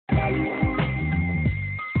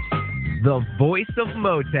The voice of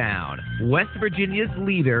Motown, West Virginia's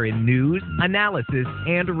leader in news, analysis,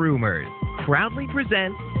 and rumors, proudly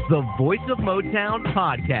presents the Voice of Motown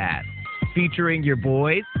podcast, featuring your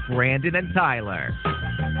boys, Brandon and Tyler.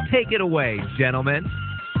 Take it away, gentlemen.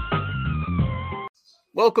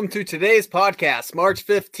 Welcome to today's podcast, March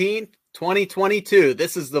 15th, 2022.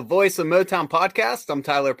 This is the Voice of Motown podcast. I'm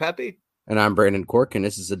Tyler Pepe. And I'm Brandon Cork, and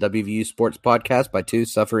this is a WVU sports podcast by two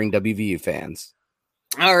suffering WVU fans.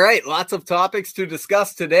 All right, lots of topics to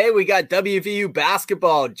discuss today. We got WVU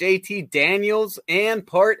basketball, JT Daniels, and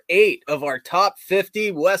part 8 of our top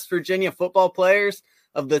 50 West Virginia football players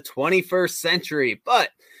of the 21st century.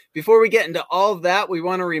 But before we get into all of that, we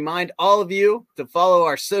want to remind all of you to follow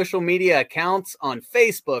our social media accounts on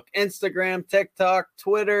Facebook, Instagram, TikTok,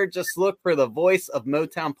 Twitter. Just look for the Voice of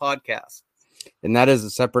Motown podcast. And that is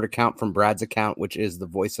a separate account from Brad's account, which is the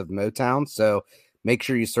Voice of Motown. So make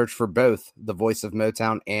sure you search for both the Voice of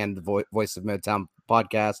Motown and the Voice of Motown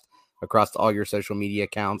podcast across all your social media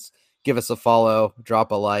accounts. Give us a follow,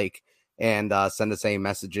 drop a like, and send us any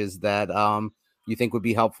messages that you think would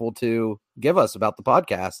be helpful to give us about the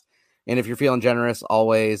podcast. And if you're feeling generous,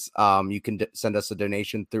 always you can send us a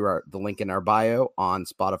donation through the link in our bio on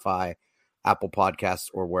Spotify, Apple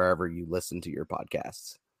Podcasts, or wherever you listen to your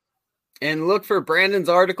podcasts. And look for Brandon's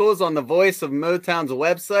articles on the Voice of Motown's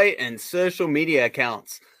website and social media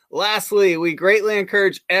accounts. Lastly, we greatly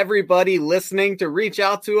encourage everybody listening to reach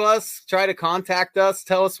out to us, try to contact us,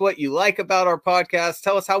 tell us what you like about our podcast,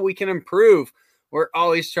 tell us how we can improve. We're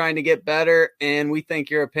always trying to get better, and we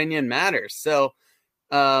think your opinion matters. So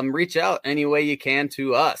reach out any way you can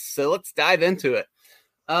to us. So let's dive into it.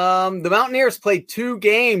 The Mountaineers played 2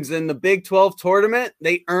 games in the Big 12 tournament.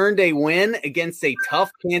 They earned a win against a tough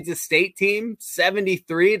Kansas State team,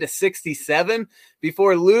 73-67,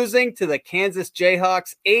 before losing to the Kansas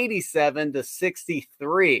Jayhawks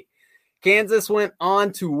 87-63. Kansas went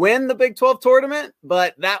on to win the Big 12 tournament,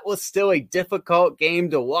 but that was still a difficult game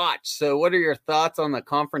to watch. So what are your thoughts on the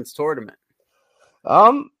conference tournament?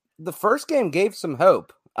 The first game gave some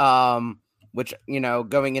hope. Which,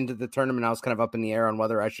 going into the tournament, I was kind of up in the air on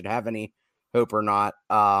whether I should have any hope or not.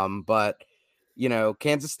 But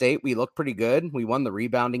Kansas State, we looked pretty good. We won the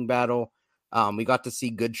rebounding battle. We got to see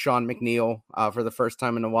good Sean McNeil for the first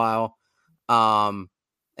time in a while. And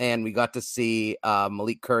we got to see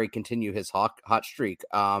Malik Curry continue his hot streak.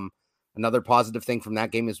 Another positive thing from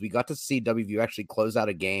that game is we got to see WVU actually close out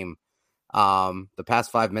a game. The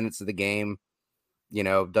past 5 minutes of the game,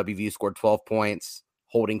 WVU scored 12 points.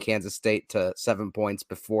 Holding Kansas State to 7 points.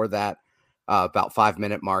 Before that, about 5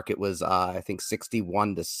 minute mark, it was, I think,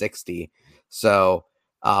 61-60. So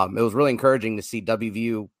it was really encouraging to see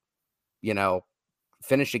WVU,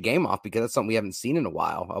 finish a game off, because that's something we haven't seen in a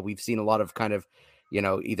while. We've seen a lot of kind of,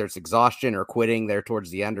 either it's exhaustion or quitting there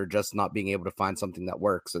towards the end, or just not being able to find something that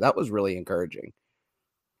works. So that was really encouraging.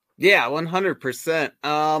 Yeah,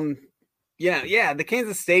 100%. Yeah, the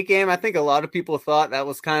Kansas State game, I think a lot of people thought that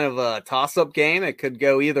was kind of a toss-up game. It could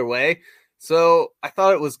go either way. So I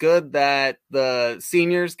thought it was good that the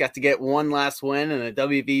seniors got to get one last win in a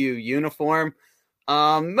WVU uniform.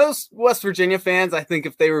 Most West Virginia fans, I think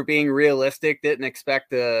if they were being realistic, didn't expect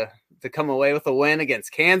to come away with a win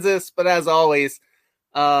against Kansas. But as always,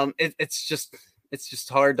 it's just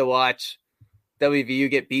hard to watch WVU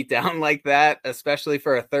get beat down like that, especially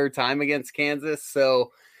for a third time against Kansas.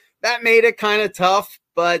 So that made it kind of tough,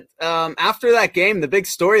 but after that game, the big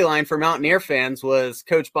storyline for Mountaineer fans was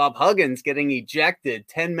Coach Bob Huggins getting ejected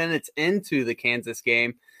 10 minutes into the Kansas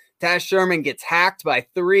game. Taz Sherman gets hacked by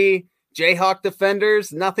 3 Jayhawk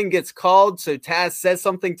defenders. Nothing gets called, so Taz says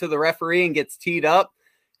something to the referee and gets teed up.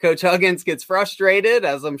 Coach Huggins gets frustrated,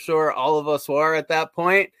 as I'm sure all of us were at that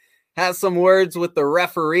point, has some words with the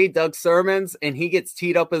referee, Doug Sermons, and he gets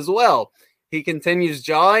teed up as well. He continues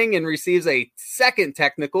jawing and receives a second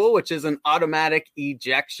technical, which is an automatic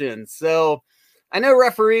ejection. So I know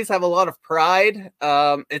referees have a lot of pride.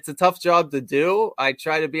 It's a tough job to do. I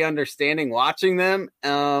try to be understanding watching them.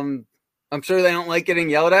 I'm sure they don't like getting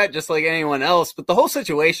yelled at, just like anyone else. But the whole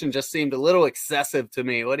situation just seemed a little excessive to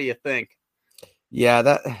me. What do you think? Yeah,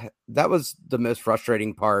 that was the most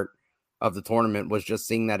frustrating part of the tournament, was just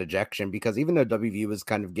seeing that ejection, because even though WVU was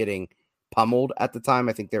kind of getting pummeled at the time,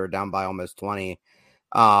 I think they were down by almost 20,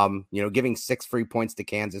 giving 6 free points to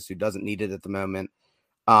Kansas, who doesn't need it at the moment.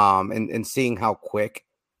 And seeing how quick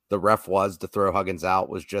the ref was to throw Huggins out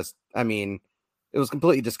was just, it was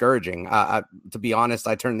completely discouraging. To be honest,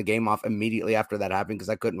 I turned the game off immediately after that happened, because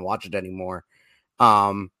I couldn't watch it anymore.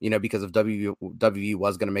 Because if WVU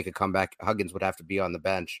was going to make a comeback, Huggins would have to be on the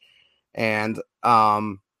bench. And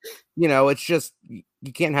it's just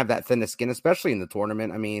you can't have that thin of skin, especially in the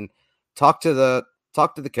tournament. I mean, talk to the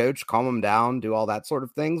coach, calm him down, do all that sort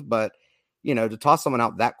of things. But to toss someone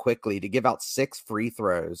out that quickly, to give out 6 free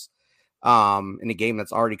throws in a game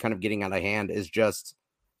that's already kind of getting out of hand is just,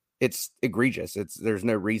 it's egregious. There's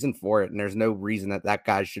no reason for it, and there's no reason that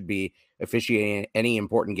guy should be officiating any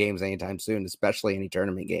important games anytime soon, especially any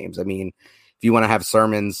tournament games. I mean, if you want to have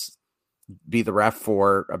Sermons be the ref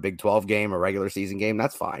for a Big 12 game, a regular season game,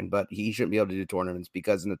 that's fine, but he shouldn't be able to do tournaments,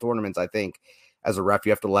 because in the tournaments, I think as a ref,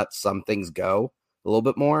 you have to let some things go a little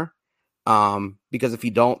bit more, because if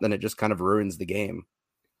you don't, then it just kind of ruins the game.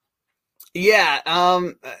 Yeah,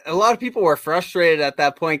 a lot of people were frustrated at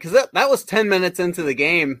that point because that was 10 minutes into the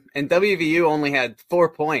game, and WVU only had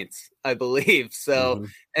 4 points, I believe. So,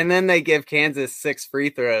 and then they give Kansas 6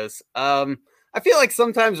 free throws. I feel like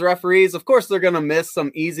sometimes referees, of course, they're going to miss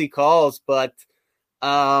some easy calls, but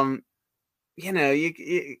they're going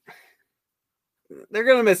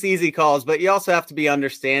to miss easy calls. But you also have to be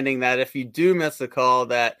understanding that if you do miss a call,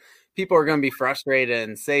 that people are going to be frustrated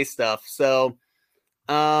and say stuff. So.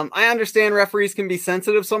 I understand referees can be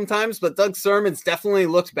sensitive sometimes, but Doug Sermons definitely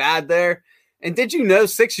looked bad there. And did you know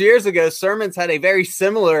 6 years ago, Sermons had a very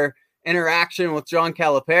similar interaction with John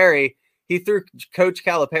Calipari? He threw Coach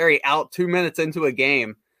Calipari out 2 minutes into a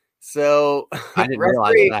game. So I didn't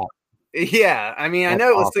realize that. Yeah, I mean, I know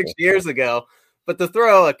it was awful. 6 years ago, but to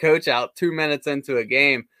throw a coach out 2 minutes into a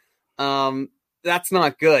game, that's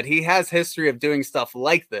not good. He has history of doing stuff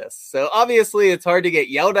like this. So obviously it's hard to get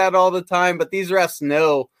yelled at all the time, but these refs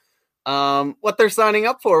know what they're signing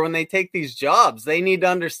up for when they take these jobs. They need to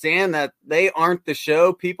understand that they aren't the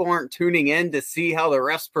show. People aren't tuning in to see how the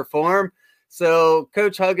refs perform. So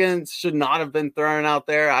Coach Huggins should not have been thrown out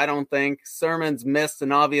there. I don't think. Sermons missed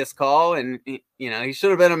an obvious call, and he should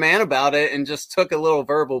have been a man about it and just took a little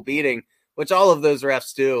verbal beating, which all of those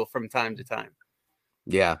refs do from time to time.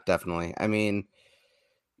 Yeah, definitely. I mean,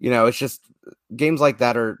 it's just games like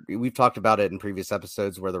that we've talked about it in previous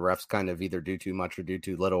episodes where the refs kind of either do too much or do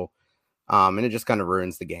too little. And it just kind of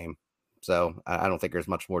ruins the game. So I don't think there's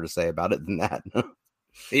much more to say about it than that.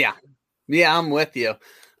 Yeah, I'm with you.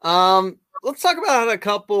 Let's talk about how a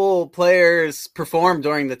couple players performed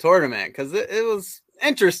during the tournament, because it was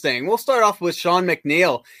interesting. We'll start off with Sean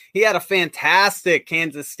McNeil. He had a fantastic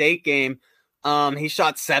Kansas State game. He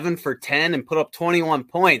shot 7 for 10 and put up 21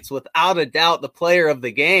 points, without a doubt the player of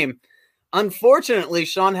the game. Unfortunately,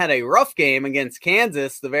 Sean had a rough game against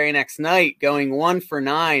Kansas the very next night, going 1 for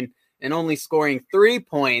 9 and only scoring 3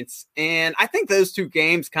 points. And I think those two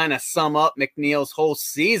games kind of sum up McNeil's whole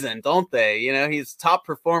season, don't they? He's top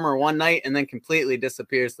performer one night and then completely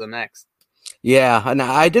disappears the next. Yeah, and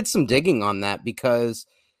I did some digging on that because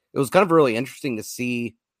it was kind of really interesting to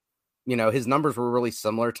see. His numbers were really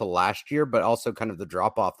similar to last year, but also kind of the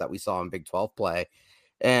drop-off that we saw in Big 12 play.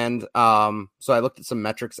 And so I looked at some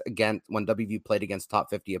metrics again when WVU played against top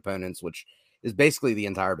 50 opponents, which is basically the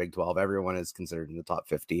entire Big 12. Everyone is considered in the top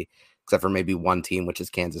 50, except for maybe one team, which is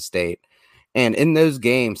Kansas State. And in those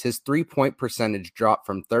games, his 3-point percentage dropped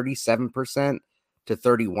from 37% to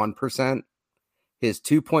 31%. His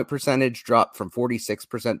 2-point percentage dropped from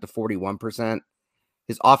 46% to 41%.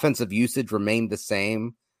 His offensive usage remained the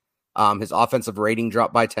same. His offensive rating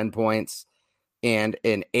dropped by 10 points, and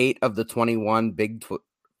in 8 of the 21 Big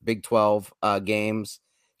 12 games,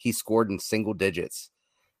 he scored in single digits.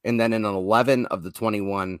 And then in 11 of the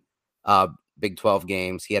 21 Big 12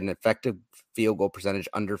 games, he had an effective field goal percentage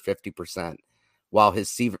under 50%, while his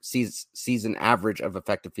season average of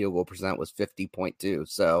effective field goal percent was 50.2.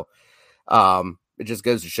 So it just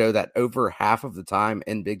goes to show that over half of the time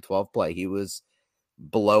in Big 12 play, he was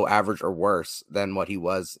below average or worse than what he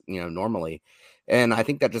was, normally. And I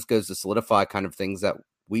think that just goes to solidify kind of things that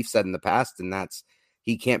we've said in the past, and that's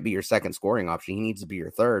he can't be your second scoring option. He needs to be your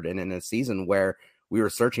third. And in a season where we were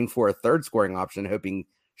searching for a third scoring option, hoping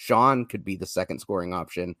Sean could be the second scoring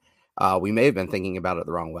option, we may have been thinking about it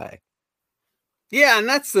the wrong way. Yeah, and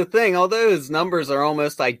that's the thing. Although his numbers are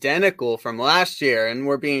almost identical from last year, and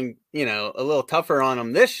we're being, a little tougher on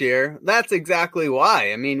him this year, that's exactly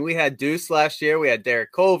why. I mean, we had Deuce last year, we had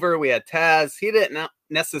Derek Culver, we had Taz. He didn't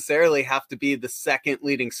necessarily have to be the second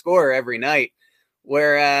leading scorer every night.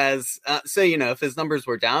 Whereas, if his numbers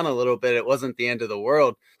were down a little bit, it wasn't the end of the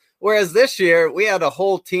world. Whereas this year, we had a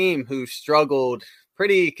whole team who struggled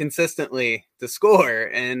pretty consistently to score,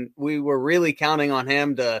 and we were really counting on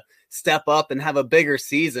him to step up and have a bigger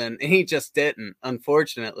season, and he just didn't,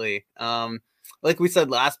 unfortunately. Like we said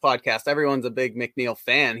last podcast, everyone's a big McNeil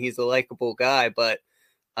fan. He's a likable guy, but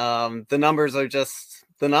the numbers are just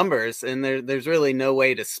the numbers, and there's really no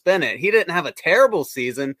way to spin it. He didn't have a terrible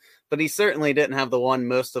season, but he certainly didn't have the one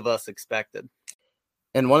most of us expected.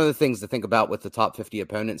 And one of the things to think about with the top 50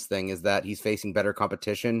 opponents thing is that he's facing better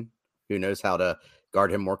competition, who knows how to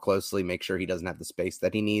guard him more closely, make sure he doesn't have the space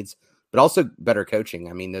that he needs, but also better coaching.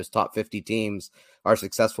 I mean, those top 50 teams are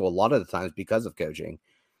successful a lot of the times because of coaching.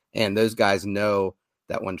 And those guys know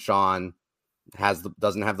that when Sean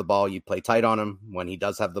doesn't have the ball, you play tight on him. When he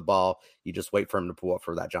does have the ball, you just wait for him to pull up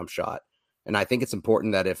for that jump shot. And I think it's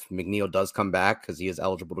important that if McNeil does come back, because he is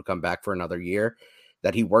eligible to come back for another year,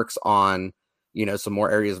 that he works on, some more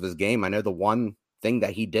areas of his game. I know the one thing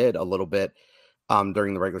that he did a little bit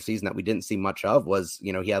during the regular season that we didn't see much of was, he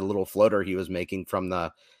had a little floater he was making from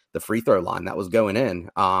the free throw line that was going in.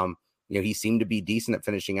 He seemed to be decent at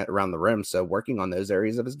finishing it around the rim. So working on those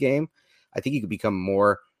areas of his game, I think he could become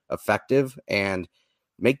more effective and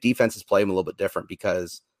make defenses play him a little bit different,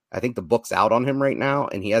 because I think the book's out on him right now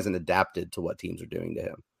and he hasn't adapted to what teams are doing to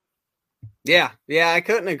him. Yeah, I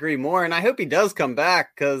couldn't agree more. And I hope he does come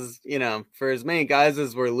back because, for as many guys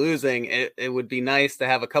as we're losing, it would be nice to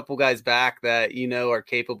have a couple guys back that, are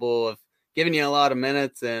capable of giving you a lot of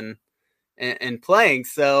minutes and playing.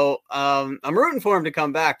 So I'm rooting for him to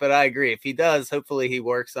come back, but I agree. If he does, hopefully he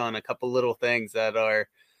works on a couple little things that are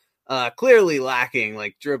clearly lacking,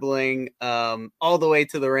 like dribbling all the way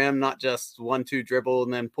to the rim, not just 1-2 dribble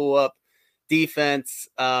and then pull up defense.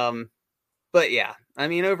 But yeah, I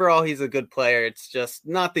mean, overall, he's a good player. It's just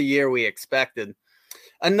not the year we expected.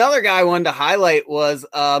 Another guy I wanted to highlight was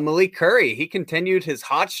Malik Curry. He continued his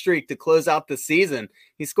hot streak to close out the season.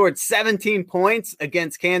 He scored 17 points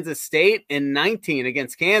against Kansas State and 19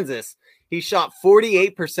 against Kansas. He shot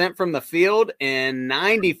 48% from the field and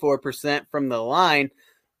 94% from the line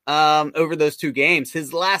over those two games.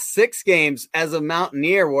 His last 6 games as a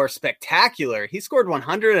Mountaineer were spectacular. He scored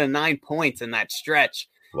 109 points in that stretch.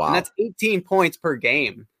 Wow. And that's 18 points per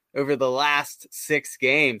game over the last 6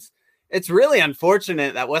 games. It's really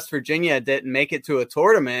unfortunate that West Virginia didn't make it to a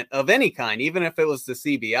tournament of any kind, even if it was the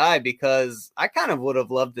CBI, because I kind of would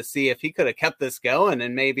have loved to see if he could have kept this going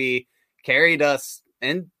and maybe carried us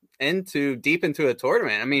deep into a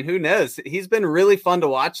tournament. I mean, who knows? He's been really fun to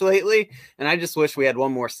watch lately, and I just wish we had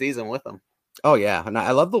one more season with him. Oh, yeah. And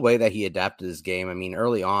I love the way that he adapted his game. I mean,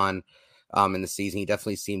 early on in the season, he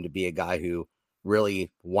definitely seemed to be a guy who really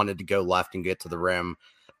wanted to go left and get to the rim.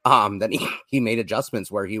 Then he made adjustments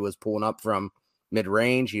where he was pulling up from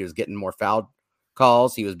mid-range. He was getting more foul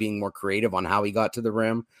calls. He was being more creative on how he got to the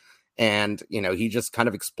rim. And, he just kind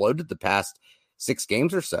of exploded the past 6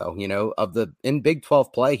 games or so. In Big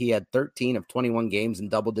 12 play, he had 13 of 21 games in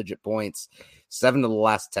double-digit points, 7 of the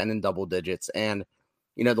last 10 in double digits. And,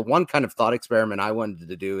 the one kind of thought experiment I wanted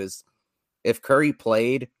to do is if Curry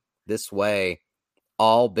played this way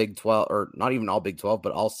all Big 12, or not even all Big 12,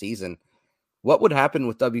 but all season, what would happen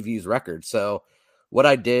with WVU's record? So what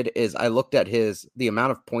I did is I looked at the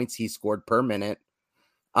amount of points he scored per minute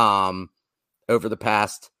over the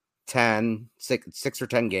past 6 or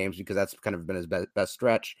 10 games, because that's kind of been his best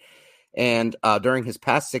stretch. And during his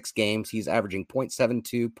past 6 games, he's averaging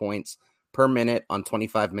 0.72 points per minute on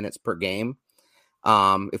 25 minutes per game.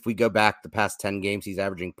 If we go back the past 10 games, he's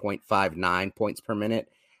averaging 0.59 points per minute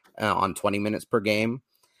on 20 minutes per game.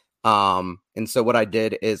 And so what I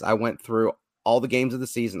did is I went through all the games of the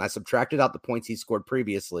season. I subtracted out the points he scored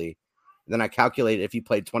previously. Then I calculated if he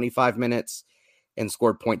played 25 minutes and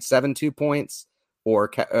scored 0.72 points,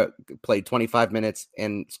 or played 25 minutes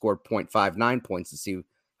and scored 0.59 points, to see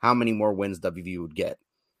how many more wins WVU would get.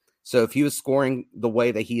 So if he was scoring the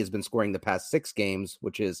way that he has been scoring the past 6 games,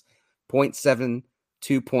 which is 0.72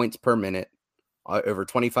 points per minute over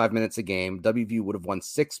 25 minutes a game, WVU would have won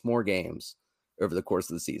 6 more games over the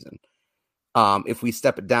course of the season. If we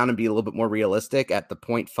step it down and be a little bit more realistic at the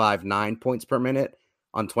 0.59 points per minute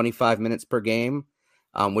on 25 minutes per game,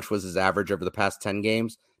 which was his average over the past 10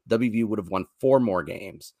 games, WVU would have won 4 more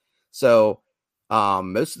games. So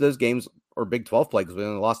most of those games are Big 12 play, because we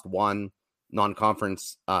only lost 1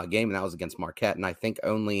 non-conference game, and that was against Marquette. And I think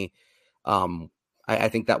I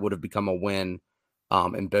think that would have become a win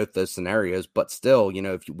in both those scenarios. But still,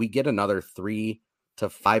 if we get another 3 to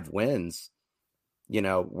 5 wins,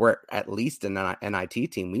 we're at least an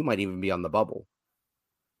NIT team. We might even be on the bubble.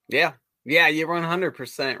 Yeah, you're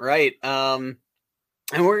 100% right. And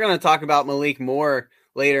we're going to talk about Malik more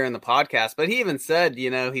later in the podcast, but he even said,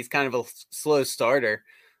 he's kind of a slow starter.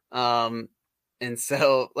 And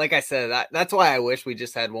so, like I said, that's why I wish we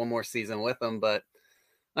just had one more season with him. But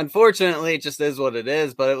unfortunately, it just is what it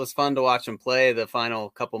is. But it was fun to watch him play the final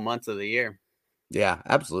couple months of the year. Yeah,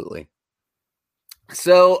 absolutely.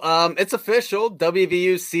 So it's official.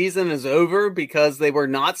 WVU's season is over because they were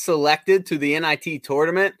not selected to the NIT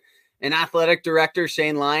tournament. and athletic director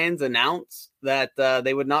Shane Lyons announced that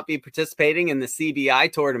they would not be participating in the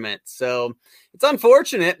CBI tournament. So it's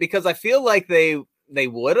unfortunate because I feel like they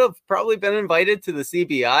would have probably been invited to the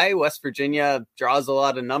CBI. West Virginia draws a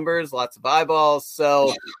lot of numbers, lots of eyeballs.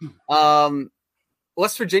 So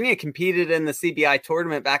West Virginia competed in the CBI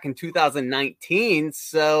tournament back in 2019.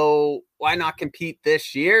 So why not compete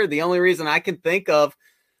this year? The only reason I can think of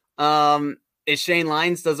is Shane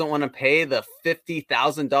Lyons doesn't want to pay the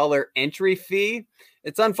 $50,000 entry fee.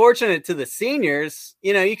 It's unfortunate to the seniors.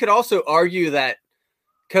 You know, you could also argue that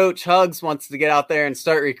Coach Hugs wants to get out there and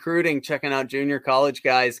start recruiting, checking out junior college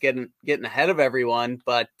guys, getting ahead of everyone.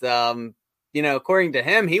 But, you know, according to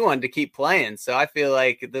him, he wanted to keep playing. So I feel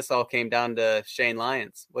like this all came down to Shane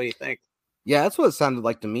Lyons. What do you think? Yeah, that's what it sounded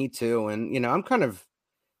like to me too. And, you know,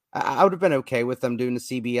 I would have been okay with them doing the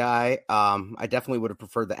CBI. I definitely would have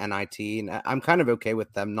preferred the NIT, and I'm kind of okay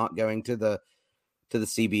with them not going to the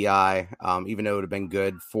CBI, even though it would have been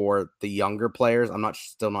good for the younger players. I'm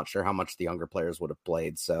still not sure how much the younger players would have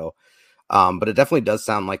played. So, but it definitely does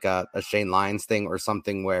sound like a Shane Lyons thing or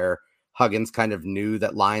something where Huggins kind of knew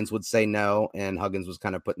that Lyons would say no, and Huggins was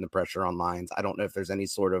kind of putting the pressure on Lyons. I don't know if there's any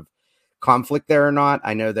sort of conflict there or not.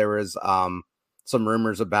 I know there was some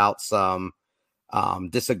rumors about some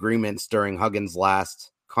disagreements during Huggins'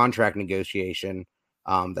 last contract negotiation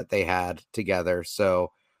that they had together.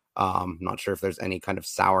 So not sure if there's any kind of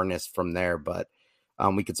sourness from there, but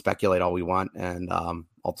we could speculate all we want. And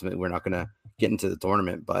ultimately, we're not going to get into the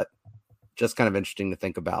tournament, but just kind of interesting to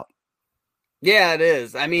think about. Yeah, it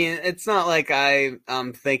is. I mean, it's not like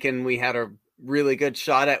I'm thinking we had a really good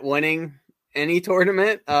shot at winning any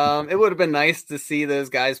tournament. It would have been nice to see those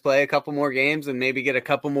guys play a couple more games and maybe get a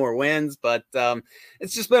couple more wins, but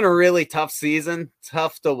it's just been a really tough season,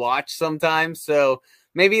 tough to watch sometimes. So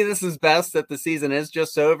maybe this is best that the season is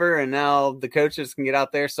just over and now the coaches can get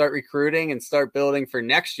out there, start recruiting and start building for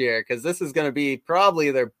next year, because this is going to be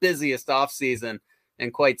probably their busiest off season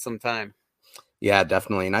in quite some time. Yeah,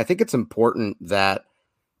 definitely. And I think it's important that,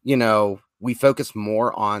 you know, we focus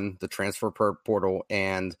more on the transfer portal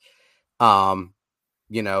and,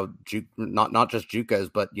 you know, not just JUCOs,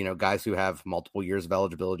 but, you know, guys who have multiple years of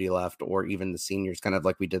eligibility left, or even the seniors, kind of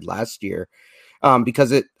like we did last year.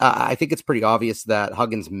 Because I think it's pretty obvious that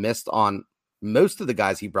Huggins missed on most of the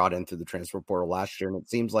guys he brought in through the transfer portal last year. And it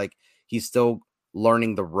seems like he's still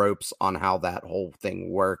learning the ropes on how that whole thing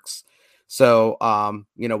works. So,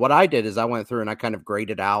 you know, what I did is I went through and I kind of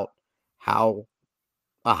graded out how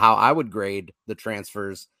I would grade the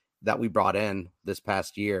transfers that we brought in this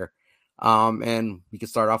past year. And we could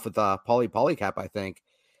start off with Pauly Polycap, I think.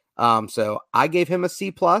 So I gave him a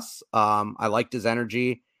C+. I liked his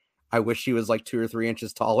energy. I wish he was like 2 or 3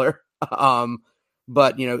 inches taller.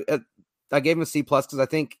 But, you know, I gave him a C+ because I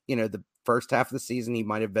think, you know, the first half of the season, he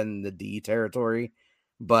might have been in the D territory,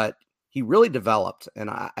 but he really developed. And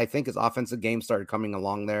I think his offensive game started coming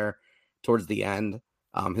along there towards the end.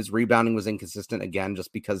 His rebounding was inconsistent again,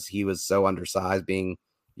 just because he was so undersized, being,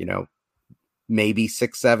 you know, maybe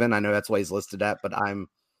 6'7". I know that's what he's listed at, but I'm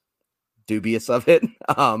dubious of it.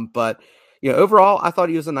 But, you know, overall, I thought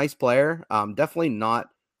he was a nice player. Definitely not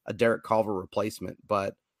a Derek Culver replacement,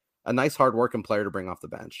 but a nice hard-working player to bring off the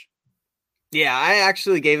bench. Yeah, I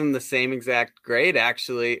actually gave him the same exact grade,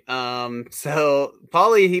 actually. So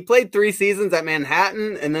Pauly, he played 3 seasons at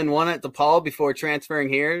Manhattan and then 1 at DePaul before transferring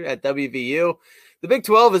here at WVU. The Big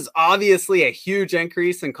 12 is obviously a huge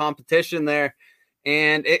increase in competition there,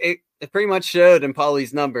 and it pretty much showed in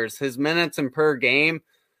Pauly's numbers. His minutes and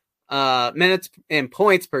minutes and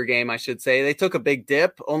points per game, I should say, they took a big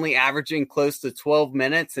dip, only averaging close to 12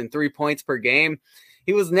 minutes and 3 points per game.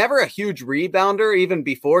 He was never a huge rebounder, even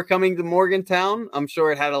before coming to Morgantown. I'm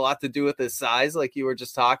sure it had a lot to do with his size, like you were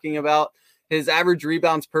just talking about. His average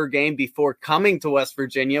rebounds per game before coming to West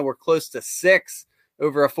Virginia were close to 6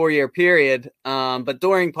 over a 4-year period. But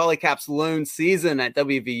during Polycap's lone season at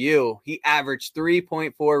WVU, he averaged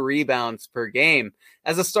 3.4 rebounds per game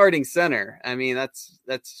as a starting center. I mean,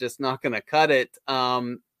 that's just not going to cut it.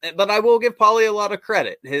 But I will give Pauly a lot of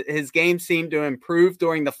credit. His game seemed to improve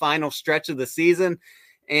during the final stretch of the season,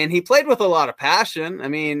 and he played with a lot of passion. I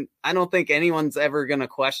mean, I don't think anyone's ever going to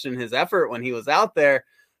question his effort when he was out there.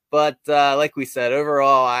 But like we said,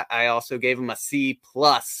 overall, I also gave him a C+.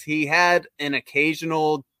 He had an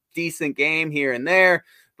occasional decent game here and there,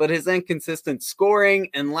 but his inconsistent scoring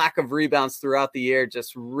and lack of rebounds throughout the year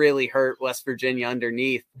just really hurt West Virginia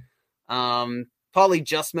underneath. Pauly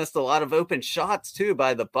just missed a lot of open shots too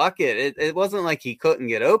by the bucket. It wasn't like he couldn't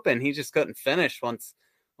get open. He just couldn't finish once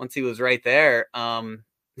he was right there.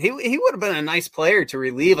 He would have been a nice player to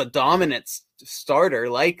relieve a dominant starter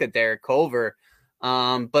like a Derek Culver.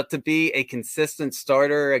 But to be a consistent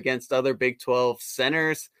starter against other Big 12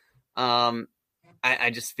 centers,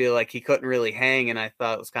 I just feel like he couldn't really hang, and I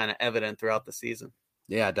thought it was kind of evident throughout the season.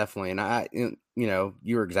 Yeah, definitely. And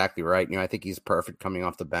you were exactly right. I think he's perfect coming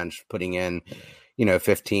off the bench, putting in,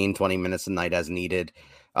 15, 20 minutes a night as needed.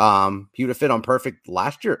 He would have fit on perfect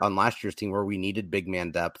last year's team where we needed big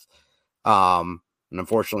man depth. And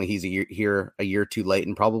unfortunately he's a year too late,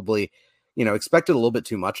 and probably, expected a little bit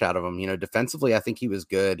too much out of him. Defensively, I think he was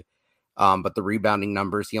good. But the rebounding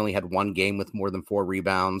numbers, he only had one game with more than 4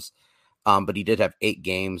 rebounds. But he did have 8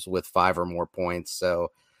 games with 5 or more points.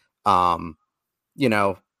 So,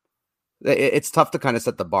 it's tough to kind of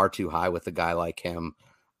set the bar too high with a guy like him.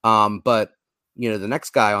 But, the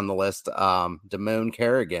next guy on the list, Damone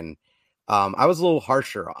Carrigan, I was a little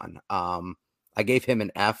harsher on. I gave him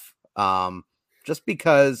an F, just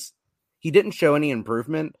because he didn't show any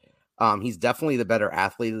improvement. He's definitely the better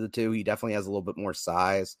athlete of the two. He definitely has a little bit more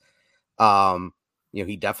size.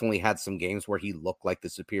 He definitely had some games where he looked like the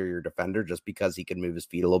superior defender just because he could move his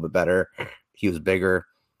feet a little bit better. He was bigger.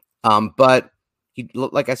 But he,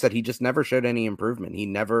 like I said, he just never showed any improvement. He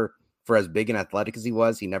never, for as big and athletic as he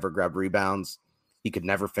was, he never grabbed rebounds. He could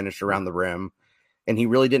never finish around the rim. And he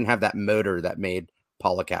really didn't have that motor that made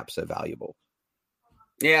Polycap so valuable.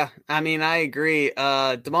 Yeah, I mean, I agree.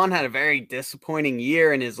 Damone had a very disappointing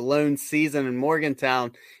year in his lone season in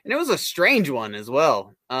Morgantown, and it was a strange one as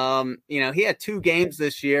well. He had 2 games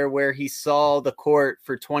this year where he saw the court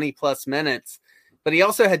for 20 plus minutes, but he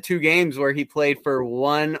also had 2 games where he played for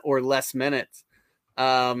 1 or less minutes.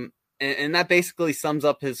 And that basically sums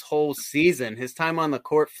up his whole season. His time on the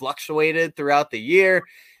court fluctuated throughout the year,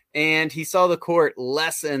 and he saw the court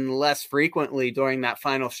less and less frequently during that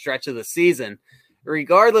final stretch of the season.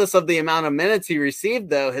 Regardless of the amount of minutes he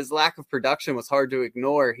received, though, his lack of production was hard to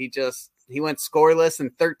ignore. He went scoreless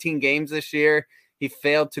in 13 games this year. He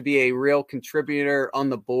failed to be a real contributor on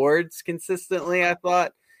the boards consistently, I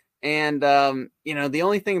thought. And, the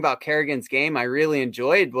only thing about Carrigan's game I really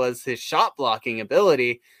enjoyed was his shot blocking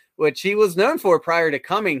ability, which he was known for prior to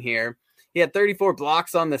coming here. He had 34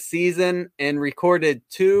 blocks on the season and recorded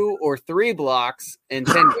 2 or 3 blocks in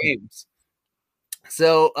 10 games.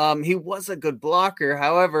 So he was a good blocker.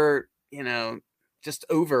 However, just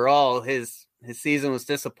overall, his season was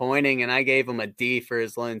disappointing, and I gave him a D for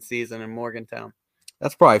his lone season in Morgantown.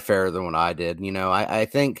 That's probably fairer than what I did. I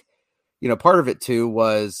think, part of it too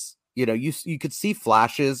was, you could see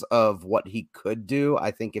flashes of what he could do.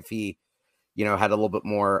 I think if he, had a little bit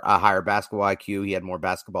more higher basketball IQ, he had more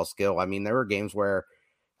basketball skill. I mean, there were games where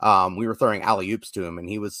we were throwing alley-oops to him and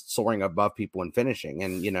he was soaring above people and finishing.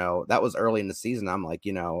 And, that was early in the season. I'm like,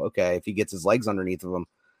 okay, if he gets his legs underneath of him,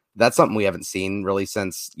 that's something we haven't seen really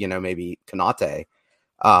since, maybe Konate.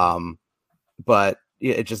 But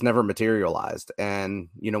it just never materialized. And,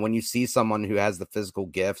 when you see someone who has the physical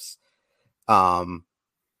gifts, and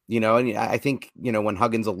I think, when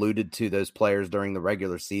Huggins alluded to those players during the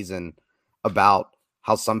regular season about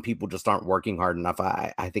how some people just aren't working hard enough,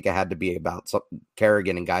 I think it had to be about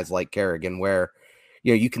Carrigan and guys like Carrigan where,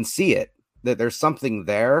 you can see it, that there's something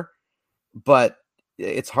there, but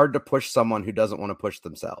it's hard to push someone who doesn't want to push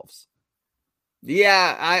themselves.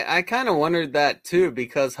 Yeah, I kind of wondered that too,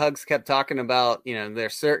 because Hugs kept talking about,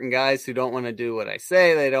 there's certain guys who don't want to do what I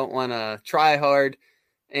say. They don't want to try hard.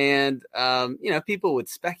 And, people would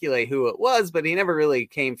speculate who it was, but he never really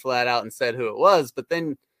came flat out and said who it was. But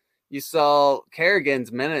then you saw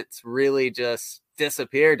Carrigan's minutes really just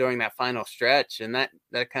disappear during that final stretch. And that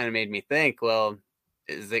kind of made me think, well,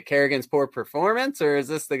 is it Carrigan's poor performance, or is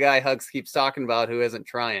this the guy Hugs keeps talking about who isn't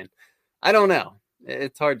trying? I don't know.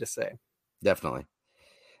 It's hard to say. Definitely.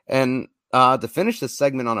 And to finish this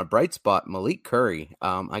segment on a bright spot, Malik Curry,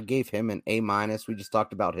 I gave him an A-. We just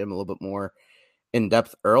talked about him a little bit more in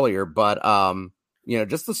depth earlier, but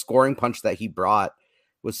just the scoring punch that he brought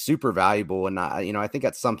was super valuable. And I think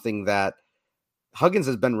that's something that Huggins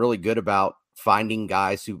has been really good about, finding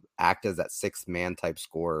guys who act as that 6th man type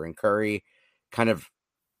scorer, and Curry kind of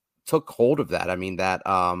took hold of that. I mean, that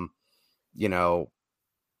blanking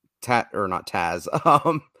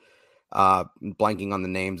on the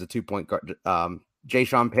names, the 2-point guard,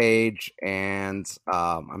 Jayshawn Page, and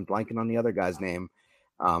I'm blanking on the other guy's name.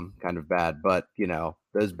 Kind of bad, but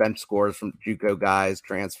those bench scores from JUCO guys,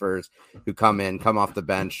 transfers who come off the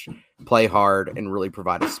bench, play hard, and really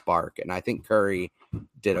provide a spark. And I think Curry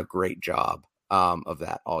did a great job of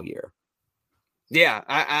that all year. Yeah,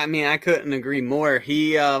 I mean, I couldn't agree more.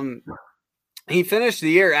 He finished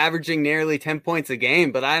the year averaging nearly 10 points a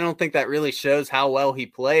game, but I don't think that really shows how well he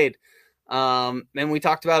played. And we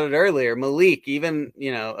talked about it earlier. Malik, even,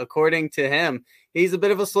 according to him, he's a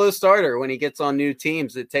bit of a slow starter when he gets on new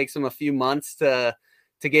teams. It takes him a few months to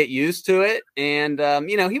get used to it. And,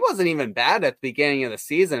 he wasn't even bad at the beginning of the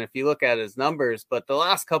season if you look at his numbers. But the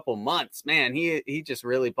last couple months, man, he just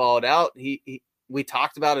really balled out. We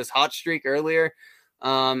talked about his hot streak earlier.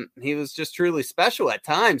 He was just truly special at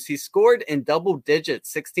times. He scored in double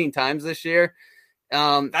digits 16 times this year.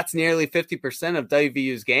 That's nearly 50% of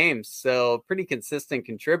WVU's games. So pretty consistent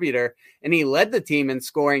contributor. And he led the team in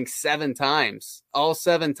scoring 7 times. All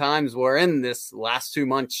 7 times were in this last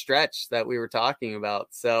 2-month stretch that we were talking about.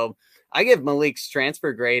 So I give Malik's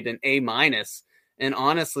transfer grade an A-. And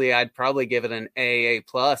honestly, I'd probably give it an A+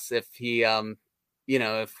 if he,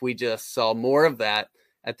 if we just saw more of that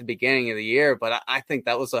at the beginning of the year. But I think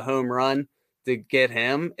that was a home run to get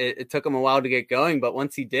him. It took him a while to get going, but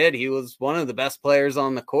once he did, he was one of the best players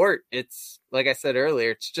on the court. It's like I said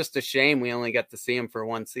earlier, it's just a shame we only got to see him for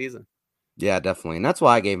 1 season. Yeah, definitely. And that's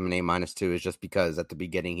why I gave him an A- too, is just because at the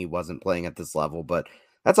beginning he wasn't playing at this level, but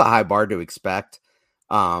that's a high bar to expect.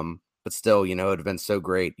 But still, it would have been so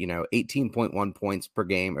great, 18.1 points per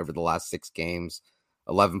game over the last 6 games,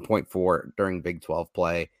 11.4 during Big 12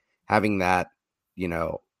 play, having that,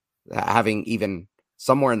 having even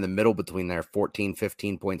somewhere in the middle between there, 14,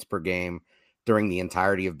 15 points per game during the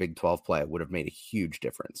entirety of Big 12 play would have made a huge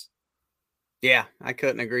difference. Yeah, I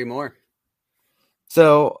couldn't agree more.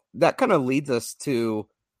 So that kind of leads us to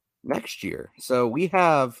next year. So we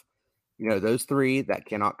have, those 3 that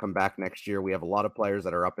cannot come back next year. We have a lot of players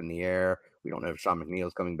that are up in the air. We don't know if Sean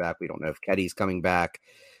McNeil's coming back. We don't know if Keddy's coming back.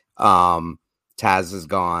 Taz is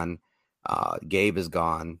gone. Gabe is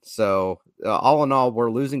gone. So all in all,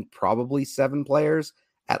 we're losing probably 7 players,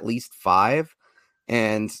 at least 5.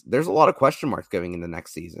 And there's a lot of question marks going into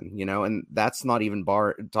next season, and that's not even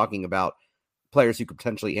talking about players who could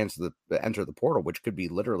potentially enter the portal, which could be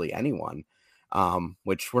literally anyone,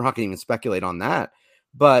 which we're not going to even speculate on that.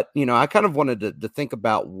 But, I kind of wanted to think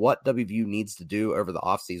about what WVU needs to do over the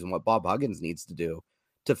offseason, what Bob Huggins needs to do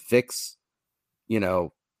to fix,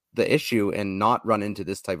 the issue and not run into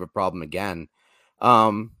this type of problem again.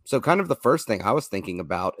 So kind of the first thing I was thinking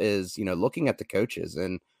about is, looking at the coaches,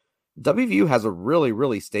 and WVU has a really,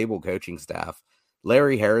 really stable coaching staff.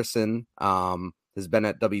 Larry Harrison has been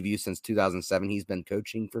at WVU since 2007. He's been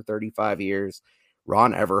coaching for 35 years.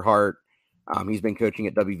 Ron Everhart, he's been coaching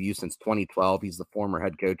at WVU since 2012. He's the former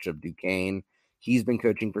head coach of Duquesne. He's been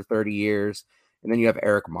coaching for 30 years. And then you have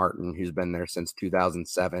Eric Martin, who's been there since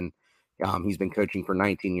 2007. He's been coaching for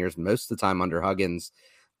 19 years, most of the time under Huggins.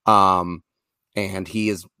 And he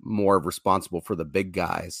is more responsible for the big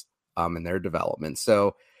guys and their development.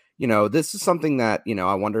 So, this is something that,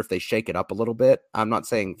 I wonder if they shake it up a little bit. I'm not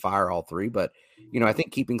saying fire all 3, but, I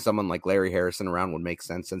think keeping someone like Larry Harrison around would make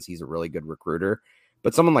sense since he's a really good recruiter.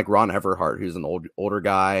 But someone like Ron Everhart, who's an older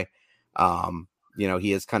guy,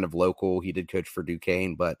 he is kind of local. He did coach for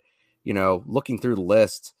Duquesne, but, looking through the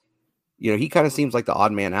list, he kind of seems like the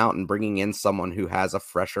odd man out, and bringing in someone who has a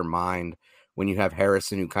fresher mind when you have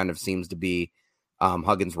Harrison, who kind of seems to be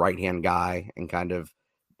Huggins' right-hand guy and kind of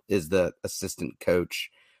is the assistant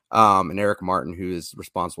coach, and Eric Martin, who is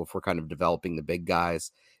responsible for kind of developing the big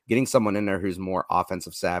guys, getting someone in there who's more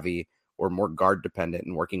offensive savvy or more guard dependent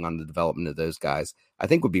and working on the development of those guys, I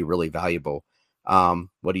think would be really valuable.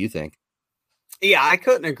 What do you think? Yeah, I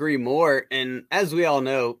couldn't agree more. And as we all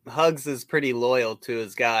know, Hugs is pretty loyal to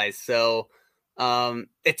his guys. So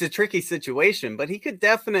it's a tricky situation, but he could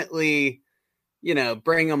definitely,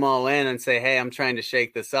 bring them all in and say, hey, I'm trying to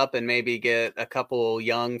shake this up, and maybe get a couple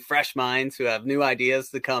young, fresh minds who have new ideas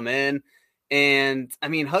to come in. And I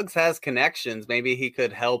mean, Hugs has connections. Maybe he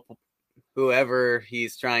could help whoever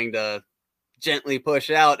he's trying to gently push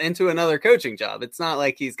out into another coaching job. It's not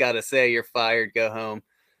like he's got to say, you're fired, go home,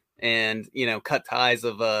 and, cut ties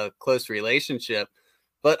of a close relationship.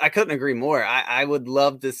 But I couldn't agree more. I would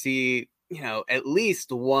love to see, at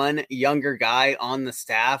least one younger guy on the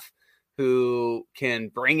staff who can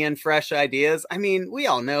bring in fresh ideas. I mean, we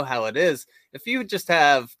all know how it is. If you just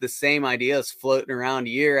have the same ideas floating around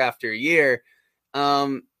year after year,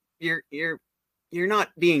 you're not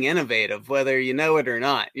being innovative, whether you know it or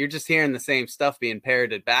not. You're just hearing the same stuff being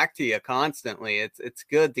parroted back to you constantly. It's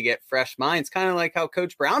good to get fresh minds, kind of like how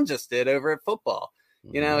Coach Brown just did over at football.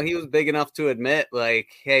 Mm-hmm. He was big enough to admit, like,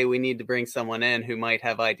 hey, we need to bring someone in who might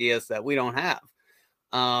have ideas that we don't have.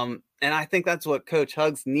 And I think that's what Coach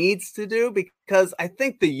Hugs needs to do, because I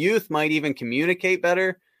think the youth might even communicate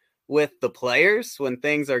better with the players when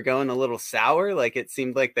things are going a little sour, like it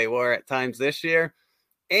seemed like they were at times this year.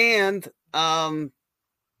 And I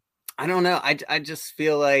don't know. I just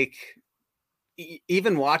feel like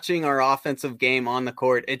even watching our offensive game on the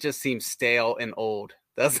court, it just seems stale and old.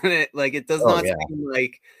 doesn't it? Like, it does Oh, not yeah. seem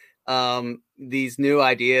like these new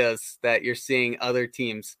ideas that you're seeing other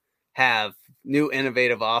teams have, new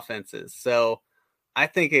innovative offenses. So I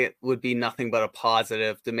think it would be nothing but a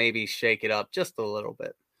positive to maybe shake it up just a little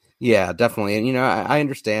bit. Yeah, definitely. And, I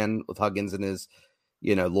understand with Huggins and his,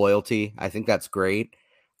 loyalty. I think that's great.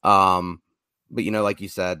 But, like you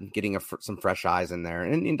said, getting some fresh eyes in there.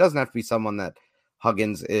 And it doesn't have to be someone that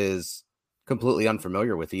Huggins is completely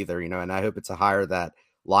unfamiliar with either, and I hope it's a hire that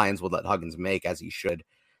Lions would let Huggins make, as he should.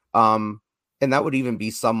 And that would even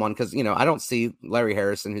be someone, because, I don't see Larry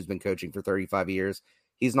Harrison, who's been coaching for 35 years.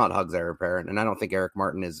 He's not Huggs' heir apparent, and I don't think Eric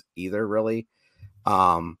Martin is either, really.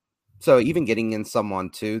 So even getting in someone,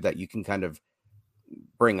 too, that you can kind of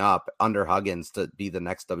bring up under Huggins to be the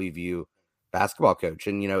next WVU basketball coach.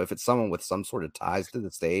 And, if it's someone with some sort of ties to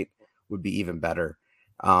the state, would be even better.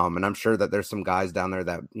 And I'm sure that there's some guys down there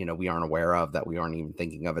that, we aren't aware of, that we aren't even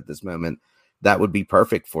thinking of at this moment, that would be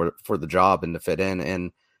perfect for the job and to fit in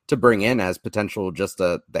and to bring in as potential, just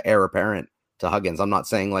the heir apparent to Huggins. I'm not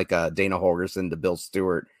saying like a Dana Holgerson to Bill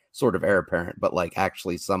Stewart sort of heir apparent, but like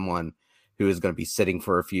actually someone who is going to be sitting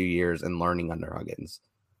for a few years and learning under Huggins.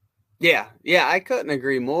 Yeah, I couldn't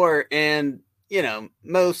agree more. And,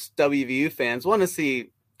 most WVU fans want to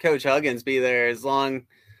see Coach Huggins be there as long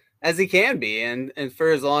as he can be and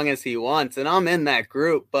for as long as he wants. And I'm in that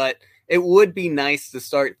group, but it would be nice to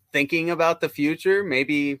start thinking about the future.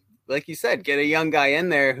 Maybe, like you said, get a young guy in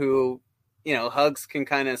there who, Huggs can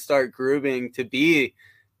kind of start grooving to be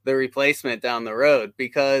the replacement down the road.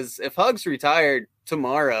 Because if Huggs retired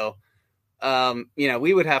tomorrow,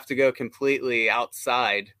 we would have to go completely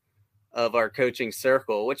outside of our coaching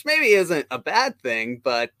circle, which maybe isn't a bad thing,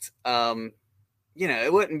 but,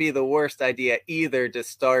 it wouldn't be the worst idea either to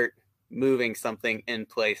start moving something in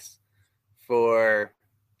place for,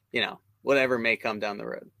 whatever may come down the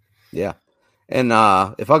road. Yeah. And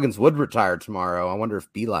if Huggins would retire tomorrow, I wonder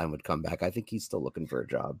if Beeline would come back. I think he's still looking for a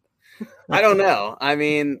job. I don't know. I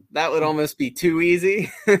mean, that would almost be too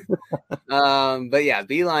easy. But yeah,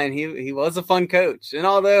 Beeline, he was a fun coach. And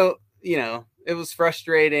although, it was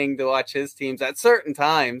frustrating to watch his teams at certain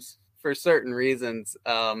times for certain reasons,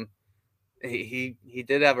 he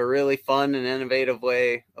did have a really fun and innovative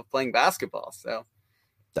way of playing basketball. So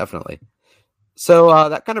definitely. So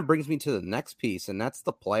that kind of brings me to the next piece, and that's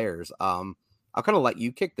the players. I'll kind of let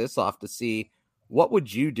you kick this off to see what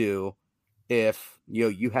would you do if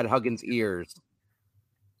you had Huggins' ears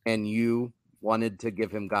and you wanted to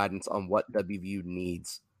give him guidance on what WVU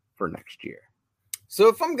needs for next year. So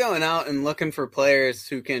if I'm going out and looking for players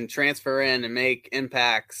who can transfer in and make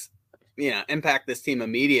impact this team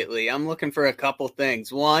immediately, I'm looking for a couple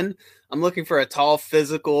things. One, I'm looking for a tall,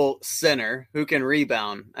 physical center who can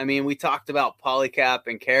rebound. I mean, we talked about Polycap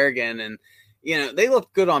and Kerrigan, and, they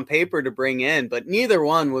look good on paper to bring in, but neither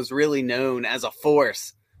one was really known as a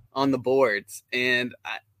force on the boards. And,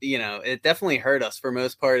 it definitely hurt us for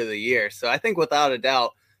most part of the year. So I think without a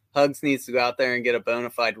doubt, Huggs needs to go out there and get a bona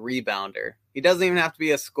fide rebounder. He doesn't even have to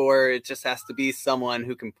be a scorer. It just has to be someone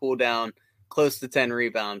who can pull down close to 10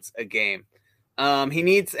 rebounds a game. He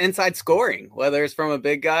needs inside scoring, whether it's from a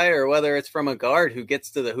big guy or whether it's from a guard who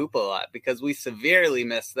gets to the hoop a lot, because we severely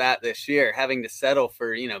missed that this year, having to settle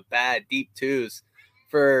for, bad deep twos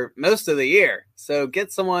for most of the year. So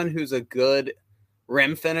get someone who's a good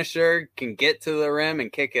rim finisher, can get to the rim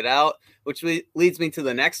and kick it out, which leads me to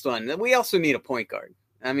the next one. We also need a point guard.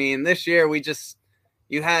 I mean, this year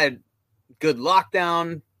you had good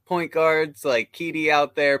lockdown point guards like Keedy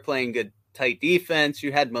out there playing good tight defense.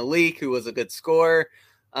 You had Malik, who was a good scorer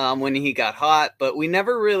when he got hot, but we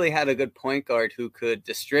never really had a good point guard who could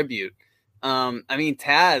distribute. I mean,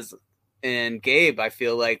 Taz and Gabe, I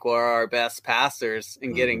feel like, were our best passers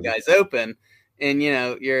in getting guys open. And,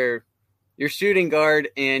 your shooting guard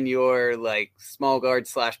and your like small guard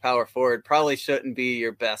 / power forward probably shouldn't be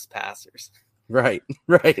your best passers. Right.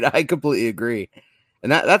 I completely agree.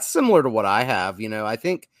 And that's similar to what I have. I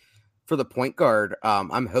think for the point guard,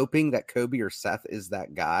 I'm hoping that Kobe or Seth is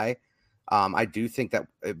that guy. I do think that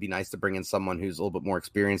it'd be nice to bring in someone who's a little bit more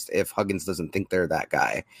experienced if Huggins doesn't think they're that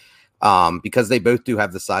guy, because they both do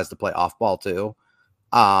have the size to play off ball too.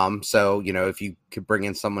 So, if you could bring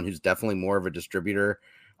in someone who's definitely more of a distributor,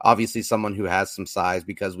 obviously someone who has some size,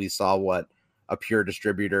 because we saw what a pure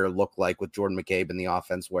distributor looked like with Jordan McCabe in the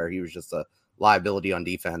offense, where he was just a liability on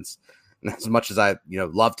defense. And as much as I,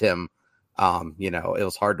 loved him, it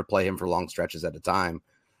was hard to play him for long stretches at a time.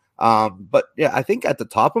 But yeah, I think at the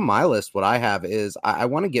top of my list, what I have is I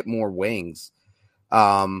want to get more wings,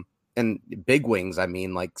 and big wings. I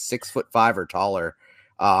mean, like 6'5" or taller.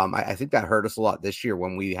 I think that hurt us a lot this year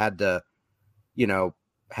when we had to,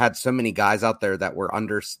 had so many guys out there that were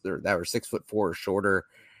that were 6'4" or shorter.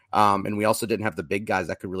 And we also didn't have the big guys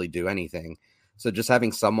that could really do anything. So just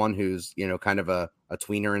having someone who's, kind of a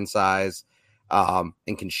tweener in size,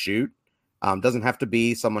 and can shoot, doesn't have to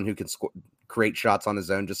be someone who can create shots on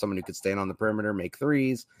his own, just someone who could stand on the perimeter, make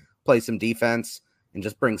threes, play some defense, and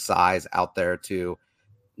just bring size out there to,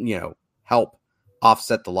 help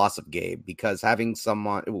offset the loss of Gabe, because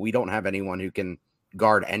we don't have anyone who can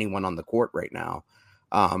guard anyone on the court right now.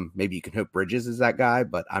 Maybe you can hope Bridges is that guy,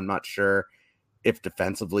 but I'm not sure if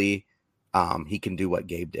defensively he can do what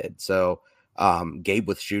Gabe did. So Gabe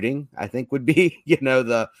with shooting, I think, would be,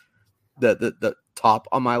 the top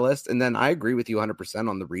on my list. And then I agree with you 100%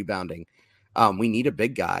 on the rebounding. We need a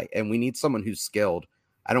big guy, and we need someone who's skilled.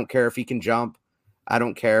 I don't care if he can jump. I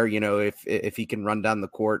don't care, if he can run down the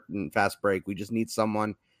court and fast break. We just need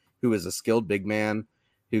someone who is a skilled big man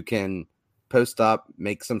who can post up,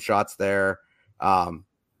 make some shots there,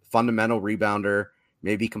 fundamental rebounder,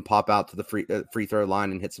 maybe can pop out to the free throw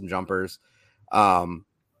line and hit some jumpers.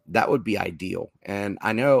 That would be ideal. And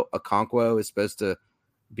I know Okonkwo is supposed to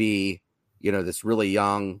be, this really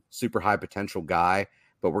young, super high potential guy,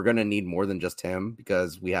 but we're going to need more than just him,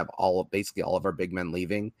 because we have basically all of our big men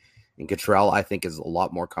leaving. And Cottrell, I think, is a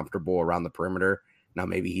lot more comfortable around the perimeter. Now,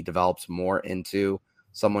 maybe he develops more into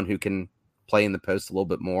someone who can play in the post a little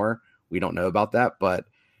bit more. We don't know about that, but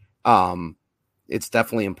it's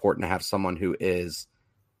definitely important to have someone who is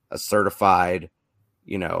a certified,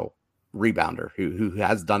 rebounder who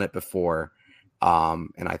has done it before.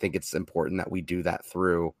 And I think it's important that we do that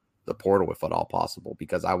through the portal if at all possible,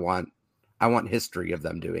 because I want history of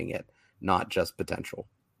them doing it, not just potential.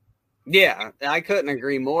 Yeah, I couldn't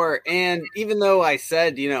agree more. And even though I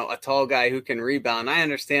said, a tall guy who can rebound, I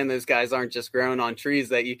understand those guys aren't just growing on trees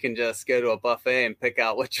that you can just go to a buffet and pick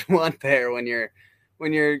out what you want there when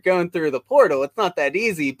you're going through the portal. It's not that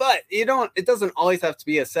easy, but it doesn't always have to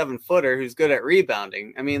be a 7-footer who's good at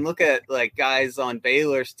rebounding. I mean, look at like guys on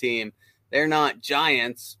Baylor's team. They're not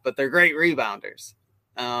giants, but they're great rebounders.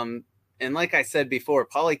 And like I said before,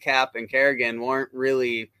 Polycap and Kerrigan weren't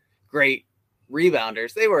really great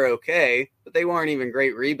rebounders. They were okay, but they weren't even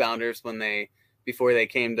great rebounders before they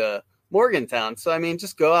came to Morgantown. So, I mean,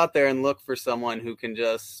 just go out there and look for someone who can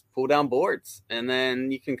just pull down boards, and then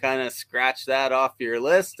you can kind of scratch that off your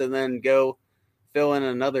list and then go fill in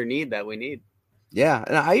another need that we need. Yeah.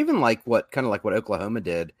 And I even like what Oklahoma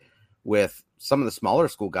did with some of the smaller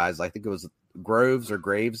school guys. I think it was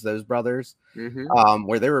Graves, those brothers,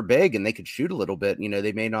 where they were big and they could shoot a little bit.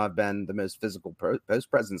 They may not have been the most physical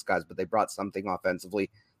post presence guys, but they brought something offensively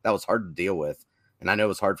that was hard to deal with. And I know it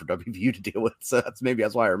was hard for WVU to deal with. So that's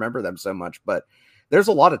why I remember them so much. But there's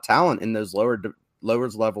a lot of talent in those lower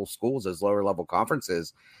level schools, those lower level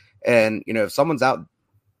conferences. And, if someone's out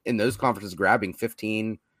in those conferences grabbing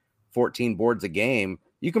 15, 14 boards a game,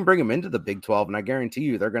 you can bring them into the Big 12. And I guarantee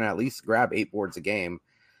you they're going to at least grab 8 boards a game.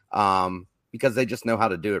 Because they just know how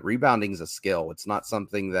to do it. Rebounding is a skill. It's not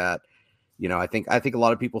something that, I think a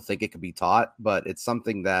lot of people think it could be taught, but it's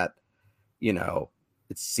something that,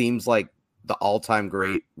 it seems like the all-time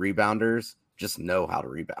great rebounders just know how to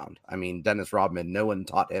rebound. I mean, Dennis Rodman, no one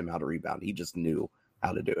taught him how to rebound. He just knew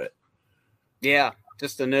how to do it. Yeah,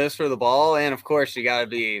 just a nose for the ball. And of course you got to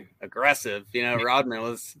be aggressive.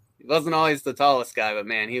 Rodman wasn't always the tallest guy, but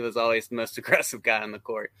man, he was always the most aggressive guy on the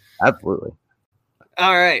court. Absolutely.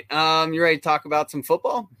 All right. You ready to talk about some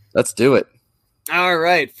football? Let's do it. All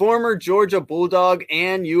right. Former Georgia Bulldog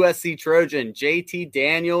and USC Trojan JT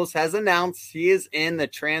Daniels has announced he is in the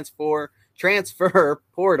transfer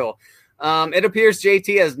portal. It appears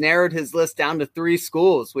JT has narrowed his list down to 3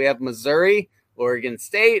 schools. We have Missouri, Oregon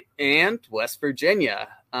State, and West Virginia.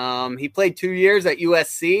 He played 2 years at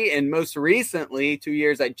USC and most recently 2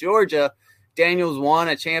 years at Georgia. Daniels won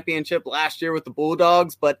a championship last year with the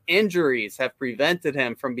Bulldogs, but injuries have prevented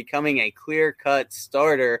him from becoming a clear-cut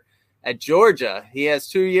starter at Georgia. He has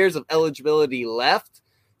 2 years of eligibility left.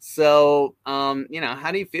 So, how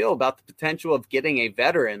do you feel about the potential of getting a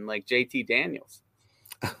veteran like JT Daniels?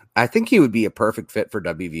 I think he would be a perfect fit for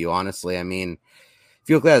WVU, honestly. I mean, if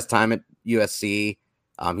you look at his time at USC,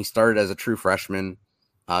 he started as a true freshman,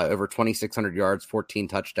 over 2,600 yards, 14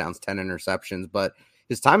 touchdowns, 10 interceptions. But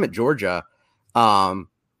his time at Georgia,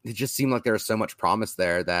 it just seemed like there was so much promise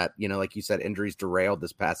there that, like you said, injuries derailed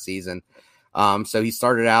this past season. So he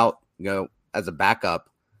started out, as a backup,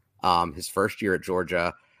 his first year at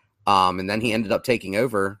Georgia. And then he ended up taking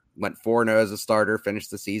over, went 4-0 as a starter,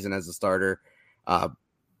 finished the season as a starter.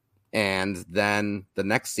 And then the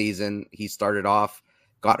next season he started off,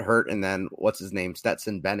 got hurt. And then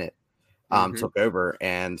Stetson Bennett, took over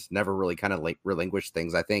and never really kind of relinquished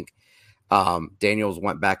things. I think, Daniels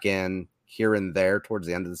went back in here and there towards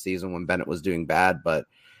the end of the season when Bennett was doing bad, but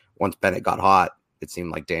once Bennett got hot, it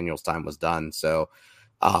seemed like Daniels' time was done. So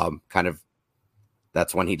kind of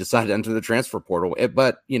that's when he decided to enter the transfer portal.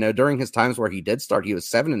 But, during his times where he did start, he was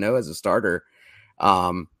 7-0 as a starter.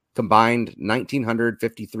 Combined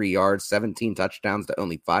 1,953 yards, 17 touchdowns to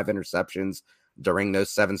only 5 interceptions during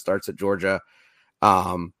those 7 starts at Georgia.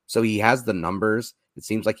 So he has the numbers. It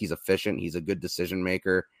seems like he's efficient. He's a good decision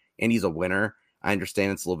maker, and he's a winner. I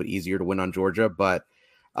understand it's a little bit easier to win on Georgia, but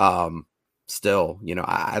still,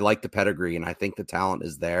 I like the pedigree, and I think the talent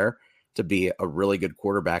is there to be a really good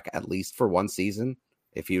quarterback, at least for one season.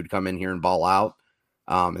 If he would come in here and ball out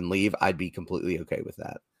and leave, I'd be completely okay with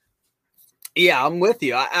that. Yeah, I'm with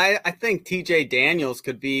you. I think TJ Daniels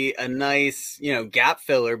could be a nice, gap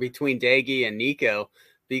filler between Doege and Nico,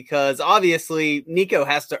 because obviously Nico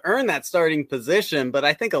has to earn that starting position, but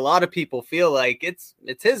I think a lot of people feel like it's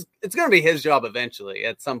going to be his job eventually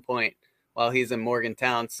at some point while he's in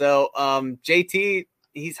Morgantown. So JT,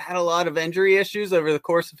 he's had a lot of injury issues over the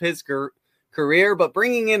course of his career, but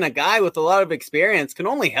bringing in a guy with a lot of experience can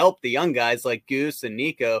only help the young guys like Goose and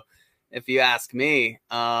Nico. If you ask me,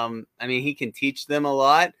 he can teach them a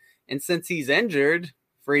lot. And since he's injured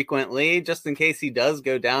frequently, just in case he does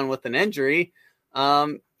go down with an injury,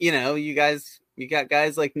 you got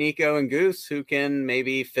guys like Nico and Goose who can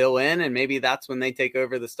maybe fill in, and maybe that's when they take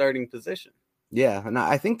over the starting position. Yeah. And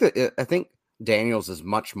I think Daniels is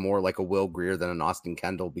much more like a Will Grier than an Austin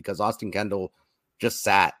Kendall, because Austin Kendall just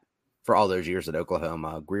sat for all those years at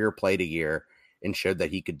Oklahoma. Grier played a year and showed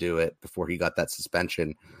that he could do it before he got that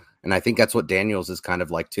suspension. And I think that's what Daniels is kind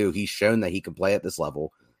of like too. He's shown that he can play at this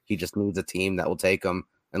level. He just needs a team that will take him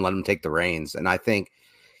and let him take the reins. And I think,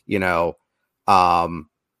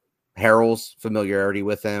 Harrell's familiarity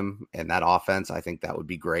with him and that offense, I think that would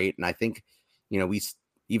be great. And I think,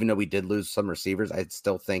 even though we did lose some receivers, I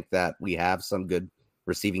still think that we have some good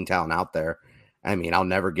receiving talent out there. I'll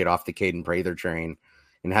never get off the Caden Prather train,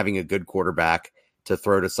 and having a good quarterback to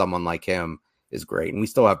throw to someone like him is great. And we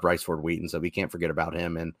still have Bryce Ford Wheaton, so we can't forget about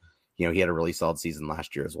him. And, he had a really solid season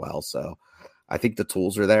last year as well. So I think the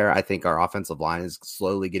tools are there. I think our offensive line is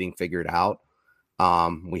slowly getting figured out.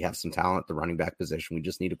 We have some talent at the running back position. We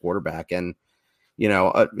just need a quarterback. And,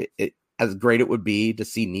 as great it would be to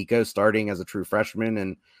see Nico starting as a true freshman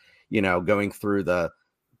and, going through the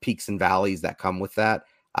peaks and valleys that come with that,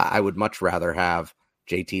 I would much rather have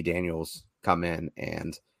JT Daniels come in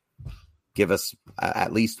and give us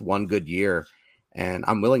at least one good year. And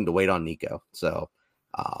I'm willing to wait on Nico. So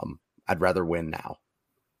I'd rather win now.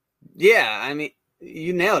 Yeah,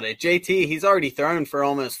 you nailed it. JT, he's already thrown for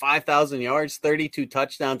almost 5,000 yards, 32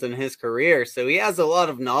 touchdowns in his career. So he has a lot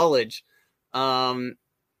of knowledge. And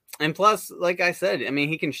plus, like I said,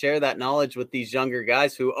 he can share that knowledge with these younger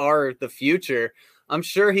guys who are the future. I'm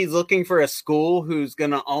sure he's looking for a school who's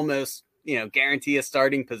going to almost, guarantee a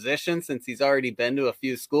starting position, since he's already been to a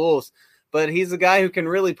few schools. But he's a guy who can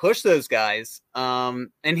really push those guys. And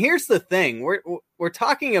here's the thing. We're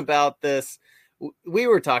talking about this. We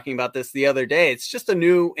were talking about this the other day. It's just a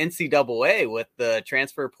new NCAA with the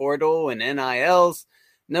transfer portal and NILs.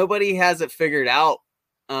 Nobody has it figured out.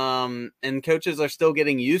 And coaches are still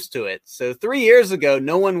getting used to it. So 3 years ago,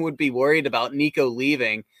 no one would be worried about Nico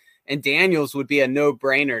leaving, and Daniels would be a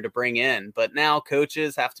no-brainer to bring in. But now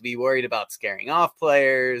coaches have to be worried about scaring off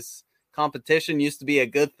players. Competition used to be a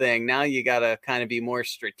good thing. Now you got to kind of be more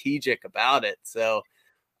strategic about it. So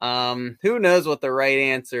who knows what the right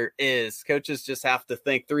answer is? Coaches just have to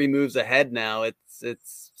think 3 moves ahead now. It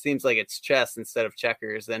seems like it's chess instead of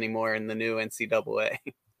checkers anymore in the new NCAA.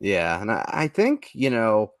 Yeah, and I think,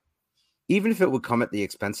 even if it would come at the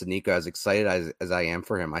expense of Nico, as excited as I am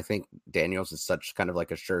for him, I think Daniels is such kind of like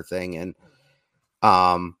a sure thing, and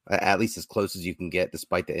at least as close as you can get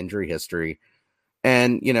despite the injury history.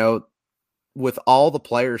 And, with all the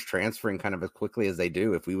players transferring kind of as quickly as they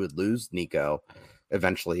do, if we would lose Nico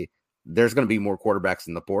eventually, there's going to be more quarterbacks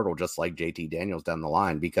in the portal, just like JT Daniels down the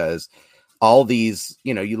line, because all these,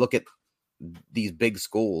 you look at these big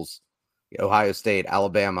schools, Ohio State,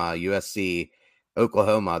 Alabama, USC,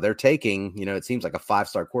 Oklahoma, they're taking, it seems like a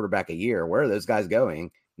 5-star quarterback a year. Where are those guys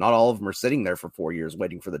going? Not all of them are sitting there for 4 years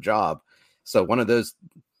waiting for the job. So one of those,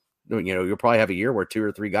 you'll probably have a year where 2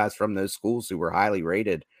 or 3 guys from those schools who were highly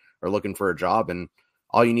rated are looking for a job, and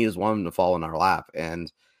all you need is one to fall in our lap.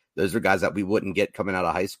 And those are guys that we wouldn't get coming out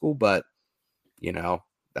of high school, but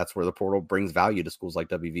that's where the portal brings value to schools like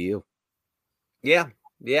WVU. Yeah,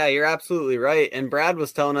 you're absolutely right. And Brad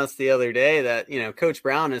was telling us the other day that, Coach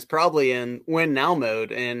Brown is probably in win now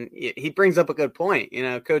mode. And he brings up a good point.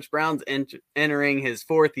 Coach Brown's entering his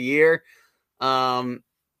 4th year.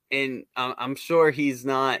 and I'm sure he's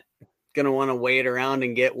not going to want to wait around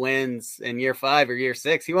and get wins in year 5 or year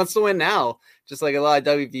 6. He wants to win now, just like a lot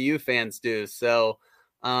of WVU fans do. So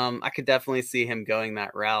I could definitely see him going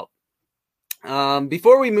that route.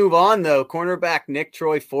 Before we move on, though, cornerback Nick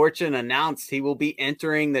Troy Fortune announced he will be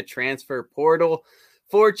entering the transfer portal.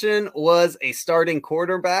 Fortune was a starting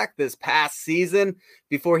quarterback this past season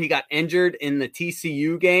before he got injured in the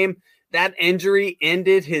TCU game. That injury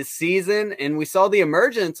ended his season, and we saw the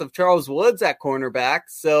emergence of Charles Woods at cornerback.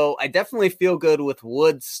 So I definitely feel good with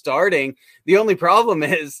Woods starting. The only problem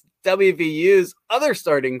is WVU's other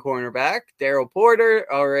starting cornerback, Daryl Porter,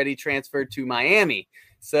 already transferred to Miami.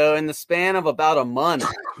 So in the span of about a month,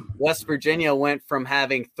 West Virginia went from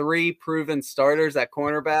having 3 proven starters at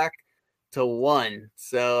cornerback to 1.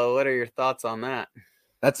 So what are your thoughts on that?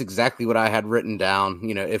 That's exactly what I had written down.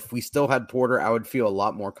 You know, if we still had Porter, I would feel a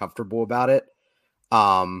lot more comfortable about it.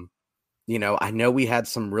 You know, I know we had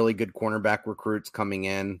some really good cornerback recruits coming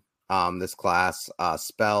in this class.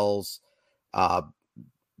 Spells,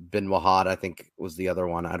 Ben Wahad, I think was the other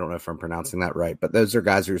one. I don't know if I'm pronouncing that right, but those are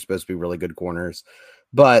guys who are supposed to be really good corners.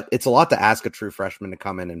 But it's a lot to ask a true freshman to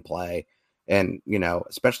come in and play. And, you know,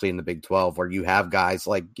 especially in the Big 12 where you have guys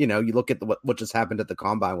like, you know, you look at what just happened at the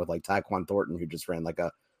combine with like Tyquan Thornton, who just ran like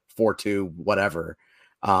a 4.2 whatever.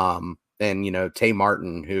 And, you know, Tay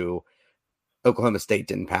Martin, who Oklahoma State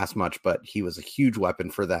didn't pass much, but he was a huge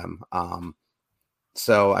weapon for them.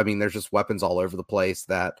 So, I mean, there's just weapons all over the place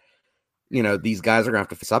that, you know, these guys are going to have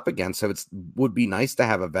to face up against. So would be nice to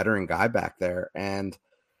have a veteran guy back there. And,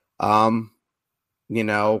 you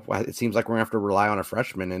know, it seems like we're going to have to rely on a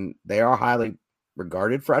freshman, and they are highly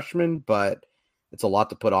regarded freshmen, but it's a lot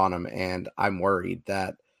to put on them. And I'm worried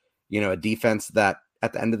that, you know, a defense that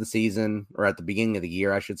at the end of the season, or at the beginning of the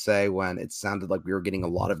year, I should say, when it sounded like we were getting a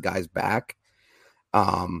lot of guys back,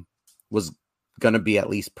 was going to be at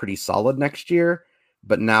least pretty solid next year.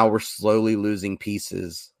 But now we're slowly losing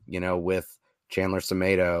pieces, you know, with Chandler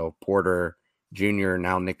Semedo, Porter Jr.,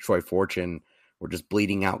 now Nick Troy Fortune. We're just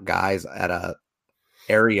bleeding out guys at a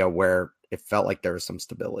area where it felt like there was some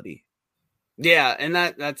stability. Yeah, and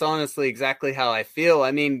that's honestly exactly how I feel.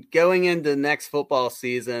 I mean, going into next football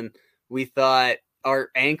season, we thought our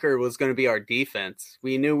anchor was going to be our defense.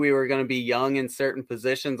 We knew we were going to be young in certain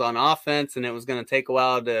positions on offense, and it was going to take a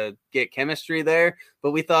while to get chemistry there. But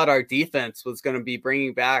we thought our defense was going to be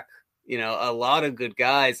bringing back, you know, a lot of good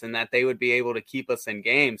guys, and that they would be able to keep us in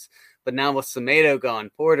games. But now with Semedo gone,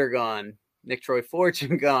 Porter gone, Nick Troy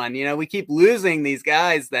Fortune gone, you know, we keep losing these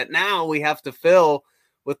guys that now we have to fill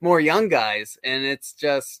with more young guys. And it's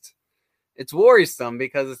worrisome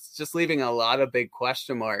because it's just leaving a lot of big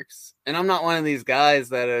question marks. And I'm not one of these guys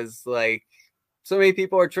that is like, so many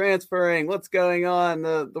people are transferring, what's going on?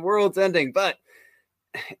 The world's ending. But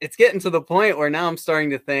it's getting to the point where now I'm starting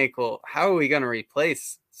to think, well, how are we going to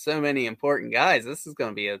replace so many important guys? This is going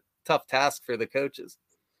to be a tough task for the coaches.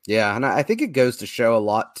 Yeah, and I think it goes to show a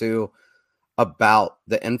lot too about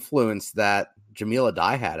the influence that Jamil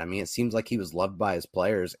Adai had. I mean, it seems like he was loved by his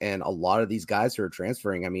players, and a lot of these guys who are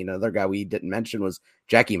transferring. I mean, another guy we didn't mention was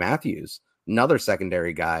Jackie Matthews, another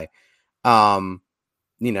secondary guy.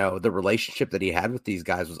 You know, the relationship that he had with these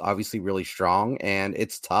guys was obviously really strong, and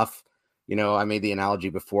it's tough. You know, I made the analogy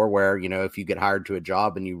before where, you know, if you get hired to a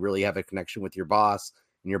job and you really have a connection with your boss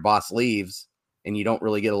and your boss leaves and you don't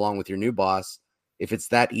really get along with your new boss, if it's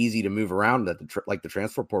that easy to move around that the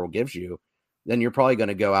transfer portal gives you, then you're probably going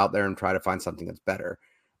to go out there and try to find something that's better.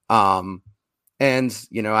 And,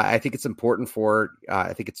 you know, I think it's important for,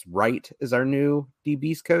 I think it's Wright is our new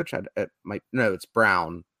DB's coach. It's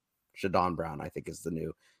Brown. Shadon Brown, I think, is the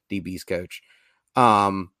new DB's coach.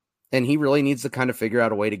 And he really needs to kind of figure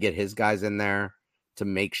out a way to get his guys in there to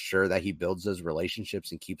make sure that he builds those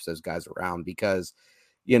relationships and keeps those guys around because,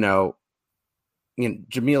 you know,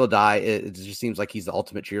 Jamil Adai, it just seems like he's the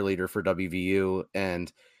ultimate cheerleader for WVU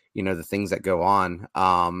and, you know, the things that go on.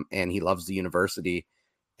 And he loves the university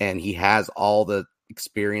and he has all the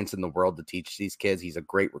experience in the world to teach these kids. He's a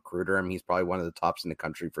great recruiter. I mean, he's probably one of the tops in the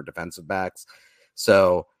country for defensive backs.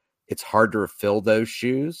 So it's hard to fill those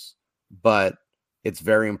shoes, but it's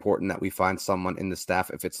very important that we find someone in the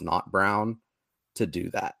staff, if it's not Brown, to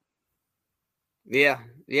do that. Yeah,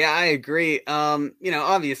 I agree. You know,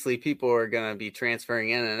 obviously people are going to be transferring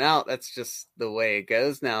in and out. That's just the way it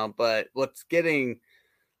goes now. But what's getting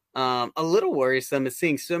a little worrisome is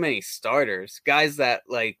seeing so many starters, guys that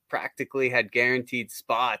like practically had guaranteed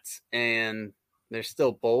spots and they're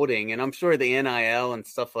still bolting. And I'm sure the NIL and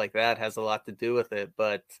stuff like that has a lot to do with it.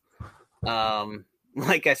 But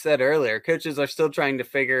like I said earlier, coaches are still trying to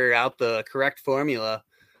figure out the correct formula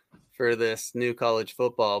for this new college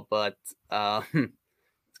football, but it's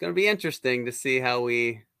going to be interesting to see how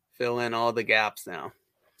we fill in all the gaps now.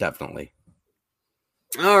 Definitely.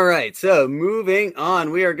 All right, so moving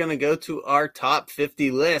on, we are going to go to our top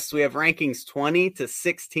 50 list. We have rankings 20 to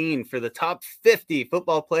 16 for the top 50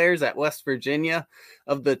 football players at West Virginia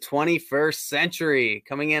of the 21st century.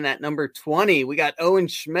 Coming in at number 20, we got Owen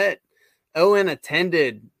Schmidt. Owen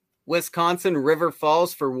attended Wisconsin River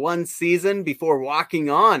Falls for one season before walking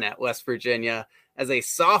on at West Virginia as a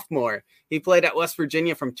sophomore. He played at West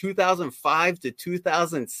Virginia from 2005 to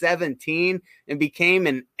 2017 and became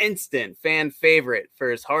an instant fan favorite for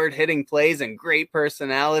his hard-hitting plays and great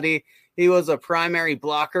personality. He was a primary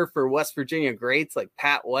blocker for West Virginia greats like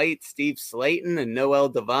Pat White, Steve Slayton, and Noel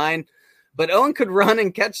Devine. But Owen could run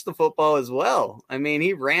and catch the football as well. I mean,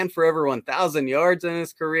 he ran for over 1,000 yards in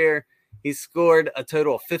his career. He scored a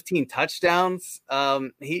total of 15 touchdowns.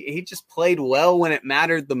 He just played well when it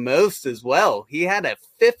mattered the most as well. He had a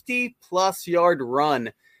 50-plus yard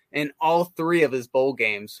run in all three of his bowl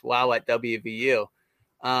games while at WVU.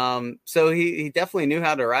 So he definitely knew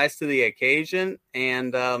how to rise to the occasion.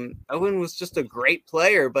 And Owen was just a great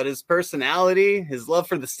player, but his personality, his love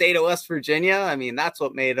for the state of West Virginia, I mean, that's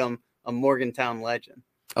what made him a Morgantown legend.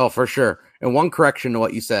 Oh, for sure. And one correction to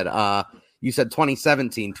what you said. You said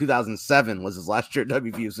 2017, 2007 was his last year at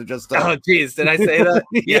WVU. So just oh, geez, did I say that?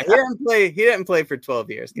 Yeah, he didn't play for 12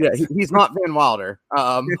 years. Guys. Yeah, he's not Van Wilder.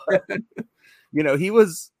 He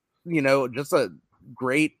was, just a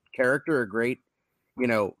great character, a great,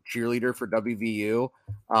 cheerleader for WVU.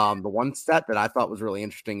 The one stat that I thought was really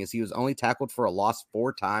interesting is he was only tackled for a loss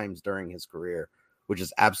 4 times during his career, which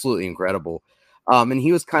is absolutely incredible. And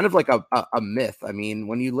he was kind of like a myth. I mean,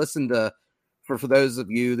 when you listen to, for those of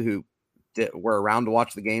you who were around to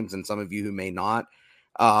watch the games and some of you who may not,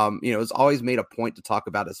 it was always made a point to talk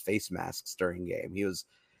about his face masks during game. He was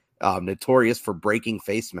notorious for breaking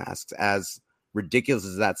face masks. As ridiculous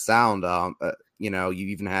as that sound, you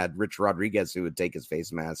even had Rich Rodriguez who would take his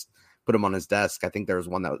face mask, put him on his desk. I think there was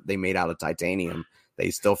one that they made out of titanium.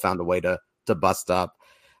 They still found a way to bust up.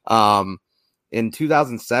 In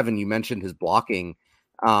 2007, you mentioned his blocking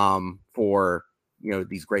for,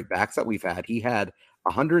 these great backs that we've had. He had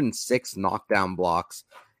 106 knockdown blocks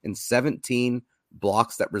and 17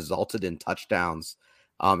 blocks that resulted in touchdowns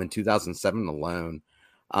in 2007 alone.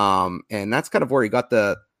 And that's kind of where he got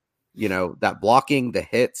the, that blocking, the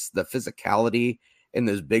hits, the physicality, and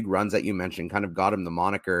those big runs that you mentioned kind of got him the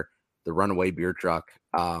moniker, the runaway beer truck.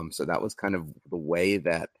 So that was kind of the way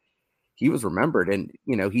that he was remembered. And,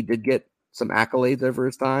 he did get some accolades over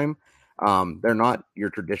his time. They're not your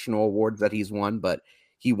traditional awards that he's won, but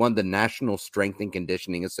he won the National Strength and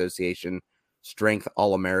Conditioning Association Strength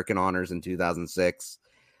All-American honors in 2006.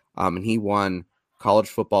 And he won college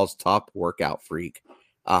football's top workout freak,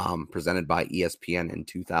 presented by ESPN in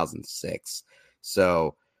 2006.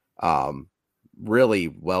 So really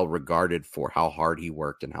well regarded for how hard he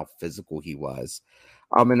worked and how physical he was.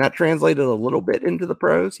 And that translated a little bit into the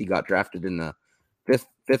pros. He got drafted in the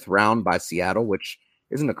fifth round by Seattle, which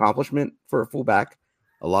is an accomplishment for a fullback.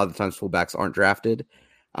 A lot of the times fullbacks aren't drafted.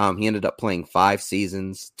 He ended up playing 5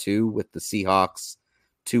 seasons, 2 with the Seahawks,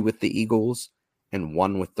 2 with the Eagles, and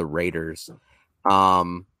 1 with the Raiders.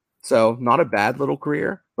 So not a bad little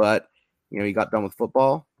career, but, he got done with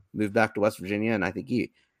football, moved back to West Virginia, and I think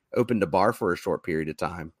he opened a bar for a short period of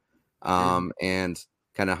time, and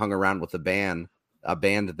kind of hung around with a band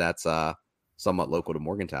that's somewhat local to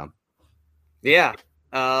Morgantown. Yeah.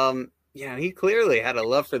 He clearly had a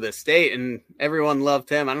love for the state, and everyone loved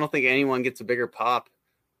him. I don't think anyone gets a bigger pop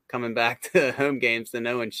coming back to home games than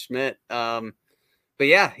Owen Schmidt. But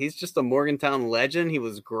yeah, he's just a Morgantown legend. He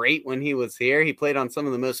was great when he was here. He played on some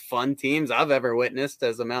of the most fun teams I've ever witnessed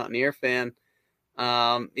as a Mountaineer fan.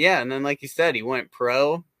 And then like you said, he went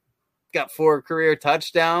pro, got 4 career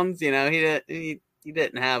touchdowns. He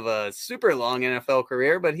didn't have a super long NFL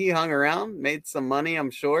career, but he hung around, made some money,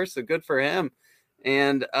 I'm sure. So good for him.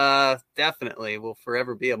 And definitely will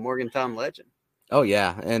forever be a Morgantown legend. Oh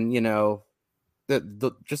yeah. And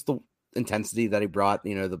the intensity that he brought,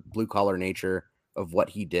 the blue collar nature of what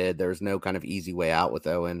he did. There's no kind of easy way out with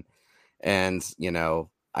Owen. And,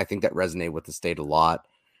 I think that resonated with the state a lot.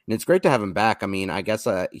 And it's great to have him back. I mean, I guess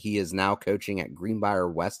he is now coaching at Greenbrier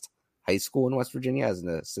West High School in West Virginia as an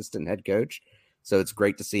assistant head coach. So it's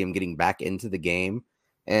great to see him getting back into the game.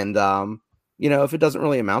 And, if it doesn't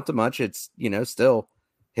really amount to much, it's, still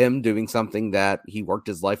him doing something that he worked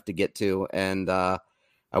his life to get to. And I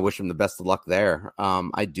wish him the best of luck there.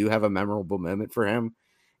 I do have a memorable moment for him.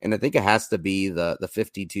 And I think it has to be the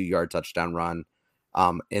 52-yard touchdown run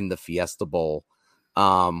in the Fiesta Bowl,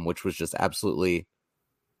 which was just absolutely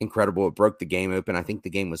incredible. It broke the game open. I think the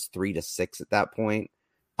game was 3-6 at that point.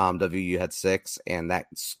 WVU had 6, and that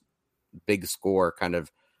big score kind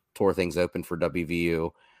of tore things open for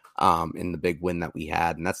WVU in the big win that we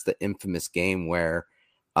had. And that's the infamous game where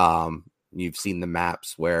you've seen the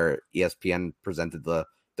maps where ESPN presented the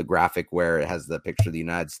graphic where it has the picture of the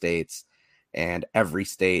United States, and every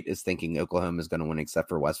state is thinking Oklahoma is going to win except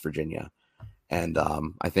for West Virginia. And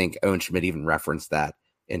I think Owen Schmidt even referenced that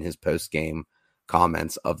in his post-game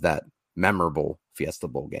comments of that memorable Fiesta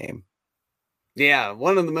Bowl game. Yeah,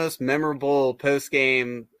 one of the most memorable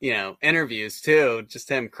post-game, interviews too. Just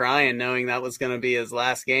him crying, knowing that was going to be his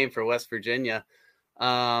last game for West Virginia.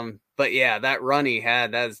 But yeah, that run he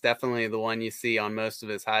had, that is definitely the one you see on most of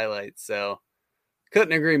his highlights. So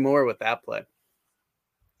couldn't agree more with that play.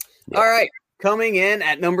 Yeah. All right. Coming in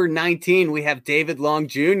at number 19, we have David Long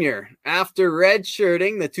Jr. After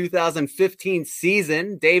redshirting the 2015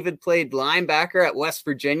 season, David played linebacker at West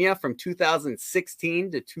Virginia from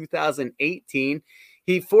 2016 to 2018.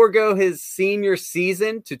 He forego his senior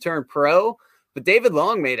season to turn pro, but David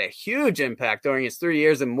Long made a huge impact during his 3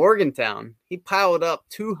 years in Morgantown. He piled up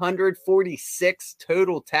 246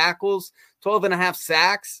 total tackles, 12 and a half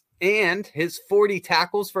sacks, and his 40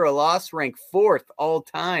 tackles for a loss ranked 4th all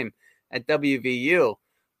time at WVU.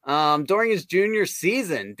 During his junior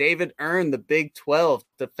season, David earned the Big 12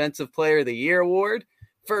 Defensive Player of the Year award,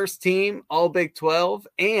 first team All Big 12,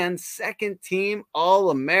 and second team All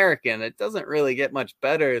American. It doesn't really get much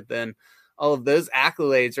better than all of those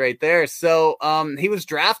accolades right there. So he was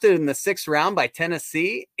drafted in the 6th round by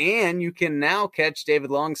Tennessee, and you can now catch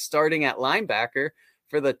David Long starting at linebacker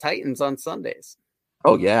for the Titans on Sundays.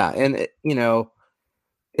 Oh, yeah. And,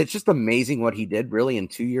 it's just amazing what he did really in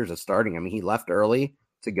 2 years of starting. I mean, he left early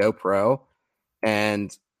to go pro,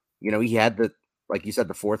 and, he had like you said,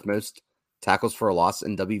 the 4th most tackles for a loss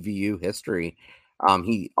in WVU history.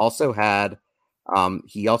 He also tied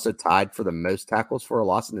for the most tackles for a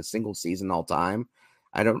loss in a single season all time.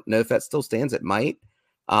 I don't know if that still stands. It might,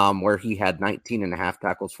 where he had 19 and a half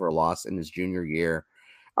tackles for a loss in his junior year.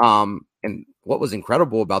 And what was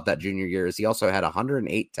incredible about that junior year is he also had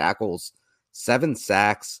 108 tackles, 7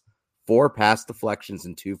 sacks, 4 pass deflections,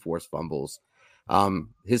 and 2 forced fumbles.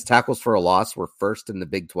 His tackles for a loss were 1st in the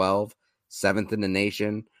Big 12, 7th in the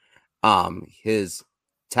nation. His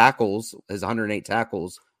 108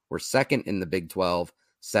 tackles were 2nd in the Big 12,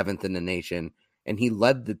 7th in the nation. And he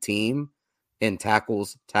led the team in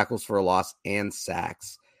tackles for a loss, and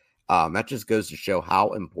sacks. That just goes to show how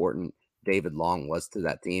important David Long was to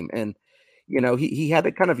that team. And, he had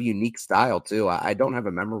a kind of unique style too. I don't have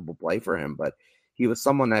a memorable play for him, but he was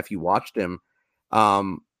someone that if you watched him,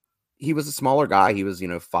 he was a smaller guy. He was,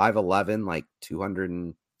 5'11", like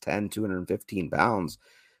 210, 215 pounds,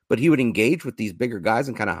 but he would engage with these bigger guys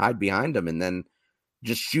and kind of hide behind them and then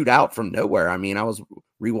just shoot out from nowhere. I mean, I was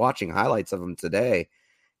rewatching highlights of him today,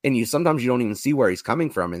 and sometimes you don't even see where he's coming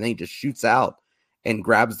from, and then he just shoots out and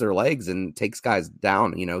grabs their legs and takes guys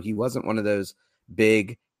down. He wasn't one of those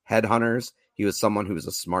big headhunters. He was someone who was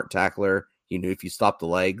a smart tackler. He knew if you stop the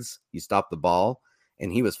legs, you stop the ball,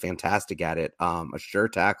 and he was fantastic at it. A sure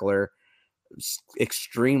tackler,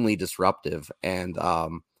 extremely disruptive, and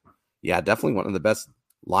definitely one of the best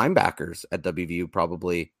linebackers at WVU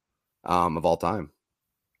probably of all time.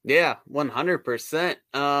 Yeah,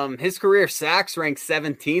 100%. His career sacks ranked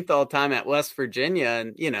 17th all time at West Virginia.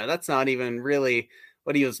 And, that's not even really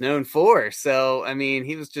what he was known for. So, I mean,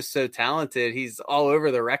 he was just so talented. He's all over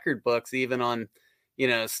the record books, even on,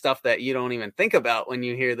 stuff that you don't even think about when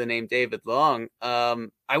you hear the name David Long.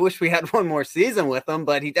 I wish we had one more season with him,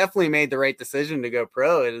 but he definitely made the right decision to go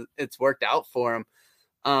pro. It's worked out for him.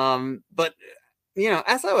 But,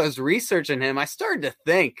 as I was researching him, I started to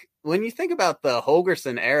think, when you think about the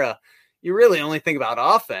Holgorsen era, you really only think about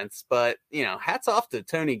offense, but, hats off to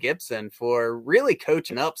Tony Gibson for really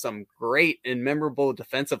coaching up some great and memorable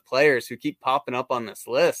defensive players who keep popping up on this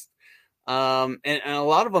list. And a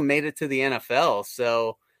lot of them made it to the NFL.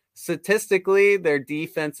 So statistically, their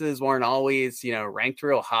defenses weren't always, ranked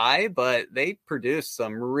real high, but they produced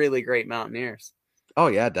some really great Mountaineers. Oh,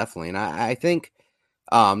 yeah, definitely. And I think,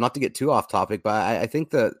 not to get too off topic, but I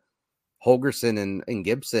think that Holgorsen and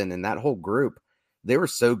Gibson and that whole group, they were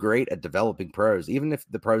so great at developing pros. Even if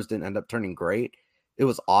the pros didn't end up turning great, it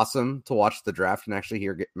was awesome to watch the draft and actually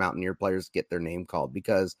hear Mountaineer players get their name called,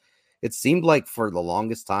 because it seemed like for the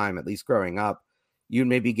longest time, at least growing up, you'd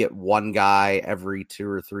maybe get one guy every 2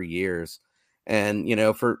 or 3 years. And,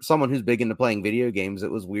 for someone who's big into playing video games,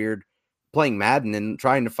 it was weird playing Madden and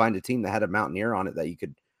trying to find a team that had a Mountaineer on it that you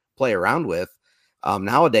could play around with.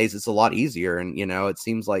 Nowadays, it's a lot easier. And, it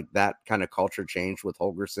seems like that kind of culture changed with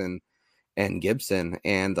Holgorsen and Gibson.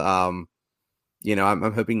 And, I'm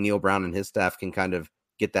hoping Neil Brown and his staff can kind of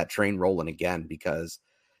get that train rolling again, because,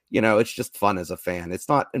 it's just fun as a fan. It's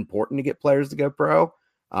not important to get players to go pro.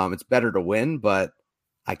 It's better to win, but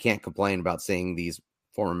I can't complain about seeing these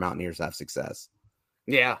former Mountaineers have success.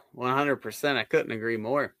 Yeah, 100%. I couldn't agree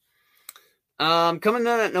more. Coming in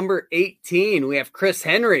at number 18, we have Chris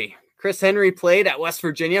Henry. Chris Henry played at West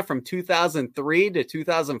Virginia from 2003 to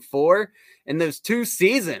 2004. In those 2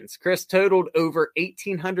 seasons, Chris totaled over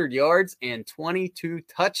 1,800 yards and 22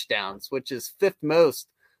 touchdowns, which is 5th most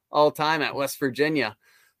all time at West Virginia.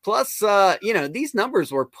 Plus, these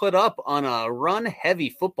numbers were put up on a run-heavy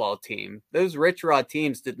football team. Those Rich Rod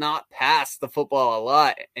teams did not pass the football a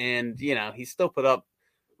lot, and, he still put up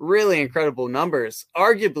really incredible numbers.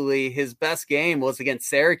 Arguably, his best game was against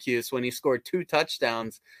Syracuse when he scored 2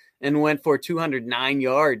 touchdowns and went for 209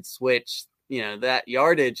 yards, which, that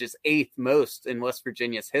yardage is 8th most in West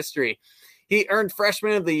Virginia's history. He earned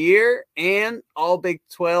Freshman of the Year and All Big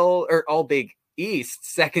East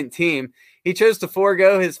second team. He chose to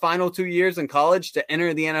forego his final 2 years in college to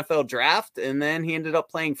enter the NFL draft, and then he ended up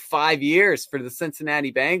playing 5 years for the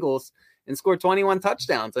Cincinnati Bengals and scored 21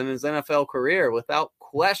 touchdowns in his NFL career without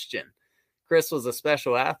question. Chris was a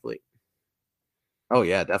special athlete. Oh,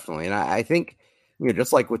 yeah, definitely. And I think,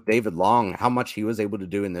 just like with David Long, how much he was able to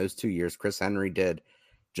do in those 2 years, Chris Henry did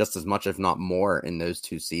just as much, if not more, in those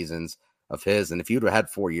 2 seasons of his. And if he would have had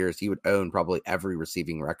 4 years, he would own probably every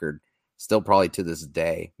receiving record, still probably to this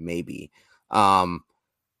day, maybe, in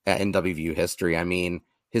WVU history. I mean,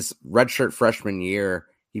 his redshirt freshman year,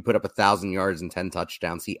 he put up 1,000 yards and 10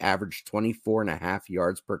 touchdowns. He averaged 24.5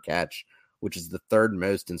 yards per catch, which is the 3rd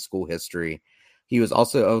most in school history. He was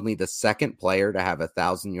also only the 2nd player to have a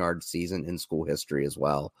 1,000-yard season in school history as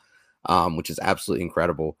well, which is absolutely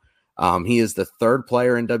incredible. He is the 3rd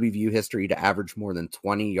player in WVU history to average more than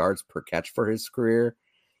 20 yards per catch for his career.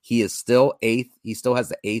 He is still 8th. He still has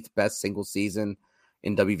the 8th best single season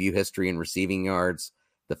in WVU history in receiving yards,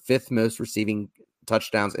 the 5th most receiving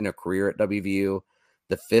touchdowns in a career at WVU,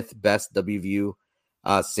 the 5th best WVU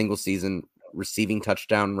single season receiving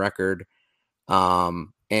touchdown record.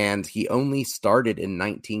 And he only started in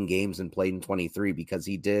 19 games and played in 23 because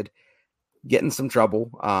he did get in some trouble.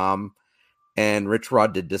 And Rich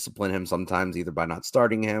Rod did discipline him sometimes, either by not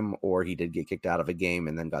starting him, or he did get kicked out of a game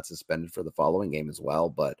and then got suspended for the following game as well.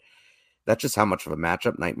 But that's just how much of a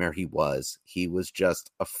matchup nightmare he was. He was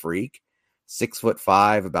just a freak,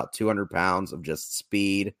 6'5", about 200 pounds of just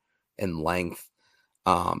speed and length.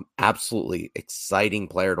 Absolutely exciting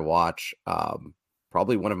player to watch.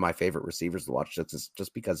 Probably one of my favorite receivers to watch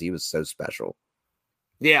just because he was so special.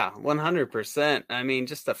 Yeah, 100%. I mean,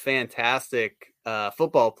 just a fantastic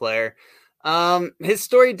football player. His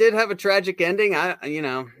story did have a tragic ending.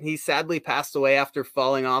 He sadly passed away after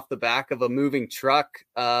falling off the back of a moving truck.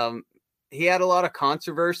 He had a lot of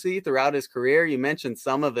controversy throughout his career. You mentioned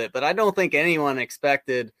some of it, but I don't think anyone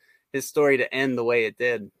expected his story to end the way it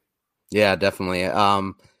did. Yeah, definitely.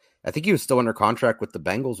 I think he was still under contract with the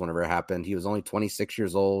Bengals whenever it happened. He was only 26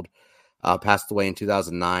 years old, passed away in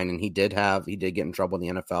 2009, and he did get in trouble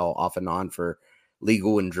in the NFL off and on for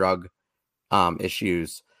legal and drug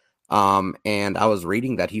issues. And I was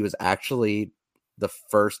reading that he was actually the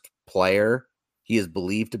first player. He is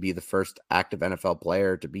believed to be the first active NFL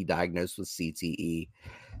player to be diagnosed with CTE.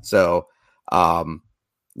 So,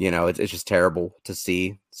 it's just terrible to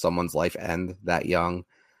see someone's life end that young.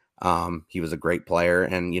 He was a great player,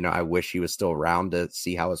 and, I wish he was still around to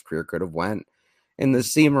see how his career could have went and to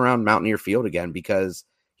see him around Mountaineer Field again, because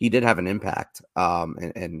he did have an impact,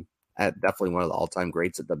 and definitely one of the all-time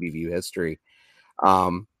greats at WVU history.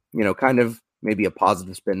 Kind of maybe a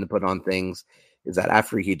positive spin to put on things is that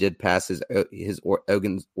after he did pass, his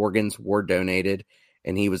organs were donated,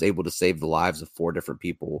 and he was able to save the lives of 4 different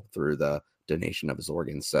people through the donation of his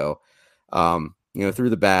organs. So, through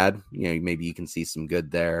the bad, maybe you can see some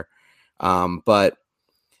good there. But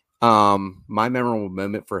my memorable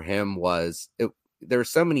moment for him was there were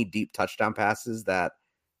so many deep touchdown passes that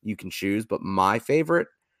you can choose, but my favorite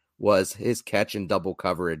was his catch in double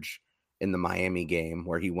coverage in the Miami game,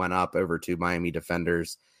 where he went up over 2 Miami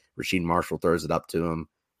defenders. Rasheed Marshall throws it up to him.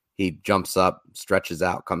 He jumps up, stretches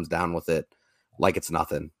out, comes down with it like it's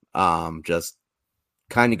nothing. Just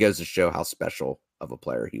kind of goes to show how special of a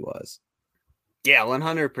player he was. Yeah,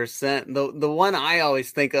 100%. The one I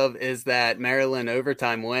always think of is that Maryland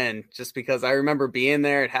overtime win, just because I remember being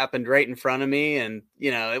there. It happened right in front of me, and,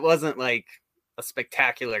 it wasn't like a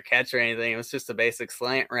spectacular catch or anything. It was just a basic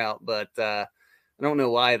slant route, but I don't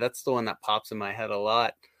know why. That's the one that pops in my head a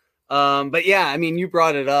lot. But yeah, I mean, you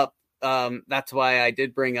brought it up. That's why I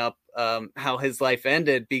did bring up how his life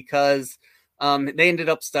ended, because They ended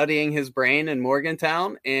up studying his brain in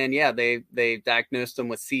Morgantown, and yeah, they diagnosed him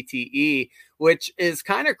with CTE, which is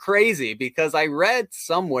kind of crazy because I read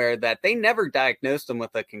somewhere that they never diagnosed him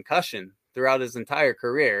with a concussion throughout his entire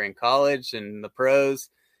career in college and the pros.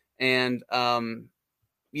 And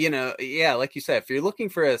yeah, like you said, if you're looking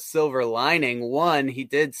for a silver lining, one, he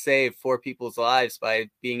did save 4 people's lives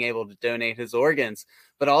by being able to donate his organs,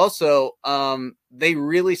 but also they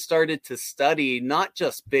really started to study not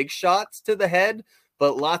just big shots to the head,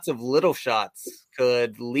 but lots of little shots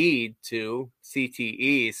could lead to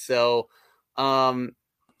CTE. So, like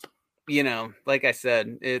I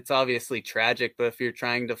said, it's obviously tragic, but if you're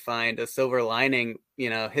trying to find a silver lining,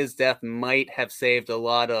 his death might have saved a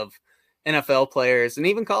lot of NFL players and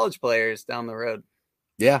even college players down the road.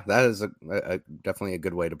 Yeah, that is a definitely a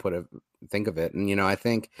good way to think of it. And, I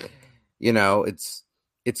think, it's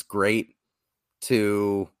great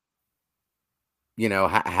to,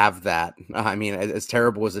 have that. I mean, as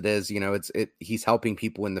terrible as it is, he's helping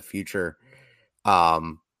people in the future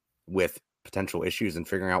with potential issues and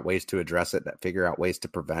figuring out ways to address it, figure out ways to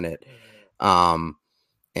prevent it. And,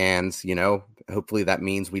 hopefully that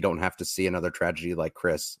means we don't have to see another tragedy like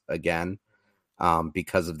Chris again,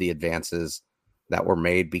 because of the advances that were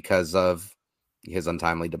made because of his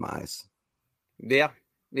untimely demise. Yeah,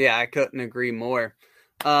 I couldn't agree more.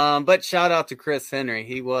 But shout out to Chris Henry.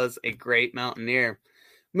 He was a great Mountaineer.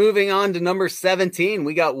 Moving on to number 17,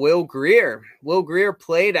 we got Will Grier. Will Grier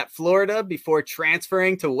played at Florida before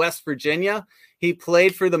transferring to West Virginia. He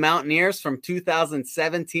played for the Mountaineers from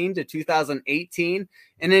 2017 to 2018.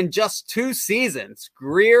 And in just 2 seasons,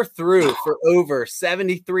 Grier threw for over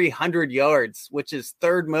 7,300 yards, which is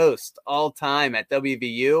third most all time at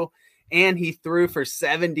WVU. And he threw for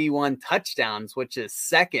 71 touchdowns, which is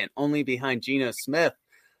second only behind Geno Smith.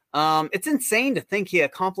 It's insane to think he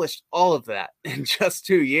accomplished all of that in just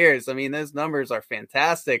 2 years. I mean, those numbers are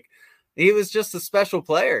fantastic. He was just a special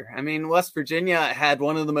player. I mean, West Virginia had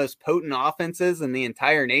one of the most potent offenses in the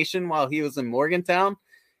entire nation while he was in Morgantown,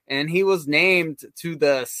 and he was named to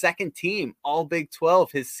the second team All Big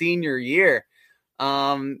 12 his senior year.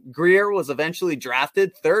 Grier was eventually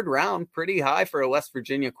drafted 3rd round, pretty high for a West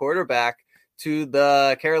Virginia quarterback, to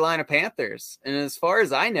the Carolina Panthers. And as far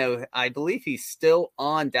as I know, I believe he's still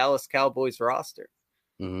on Dallas Cowboys roster.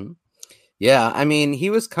 Mm-hmm. Yeah, I mean,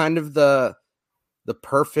 he was kind of the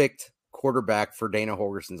perfect quarterback for Dana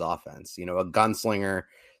Holgerson's offense. A gunslinger,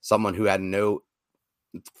 someone who had no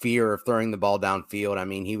fear of throwing the ball downfield. I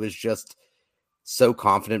mean, he was just so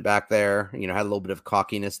confident back there, had a little bit of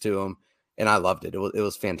cockiness to him, and I loved it. It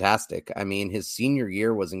was fantastic. I mean, his senior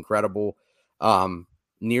year was incredible.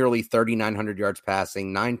 Nearly 3,900 yards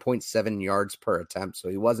passing, 9.7 yards per attempt. So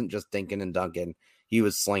he wasn't just dinking and dunking. He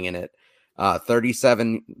was slinging it.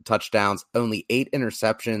 37 touchdowns, only 8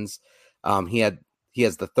 interceptions. He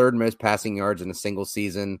has the 3rd most passing yards in a single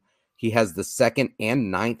season. He has the 2nd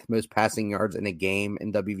and 9th most passing yards in a game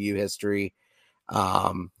in WVU history.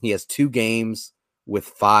 He has 2 games with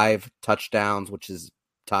 5 touchdowns, which is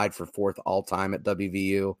tied for 4th all time at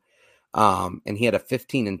WVU. And he had a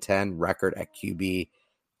 15-10 record at QB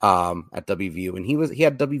at WVU, and he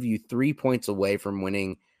had WVU 3 points away from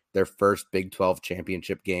winning their first Big 12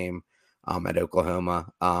 championship game at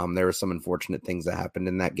Oklahoma. There were some unfortunate things that happened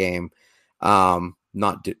in that game,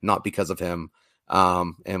 not because of him,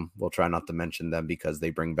 and we'll try not to mention them because they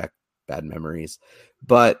bring back bad memories.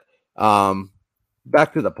 But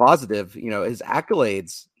back to the positive, his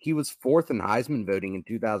accolades. He was 4th in Heisman voting in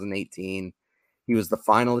 2018. He was the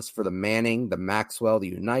finalist for the Manning, the Maxwell, the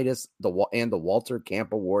Unitas, and the Walter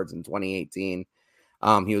Camp Awards in 2018.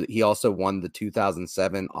 He also won the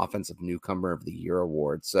 2007 Offensive Newcomer of the Year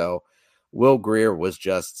award. So Will Grier was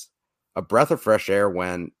just a breath of fresh air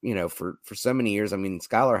when, for so many years. I mean,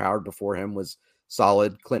 Skylar Howard before him was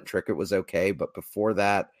solid. Clint Trickett was okay. But before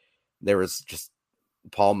that, there was just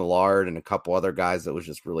Paul Millard and a couple other guys that was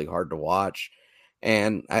just really hard to watch.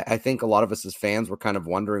 And I think a lot of us as fans were kind of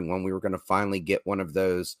wondering when we were going to finally get one of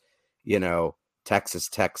those, Texas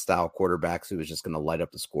Tech style quarterbacks who was just going to light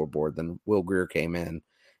up the scoreboard. Then Will Grier came in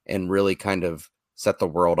and really kind of set the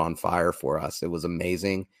world on fire for us. It was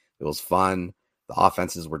amazing. It was fun. The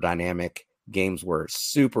offenses were dynamic. Games were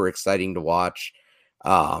super exciting to watch.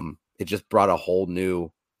 It just brought a whole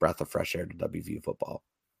new breath of fresh air to WVU football.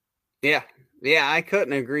 Yeah, I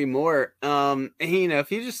couldn't agree more.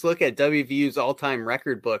 If you just look at WVU's all-time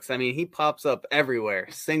record books, I mean, he pops up everywhere.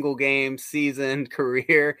 Single game, season,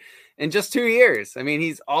 career, in just 2 years. I mean,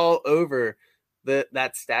 he's all over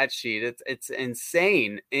that stat sheet. It's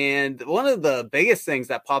insane. And one of the biggest things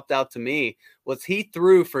that popped out to me was he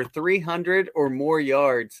threw for 300 or more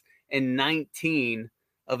yards in 19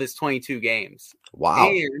 of his 22 games. Wow.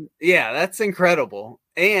 And yeah, that's incredible.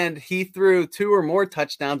 And he threw 2 or more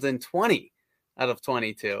touchdowns in 20 out of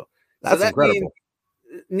 22. That's so that incredible. means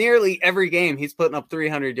nearly every game he's putting up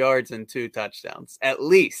 300 yards and 2 touchdowns, at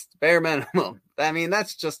least, bare minimum. I mean,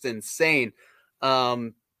 that's just insane.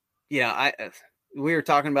 We were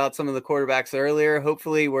talking about some of the quarterbacks earlier.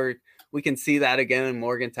 Hopefully we can see that again in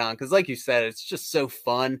Morgantown, because like you said, it's just so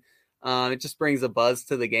fun. It just brings a buzz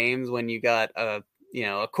to the games when you got a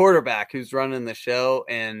quarterback who's running the show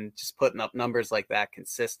and just putting up numbers like that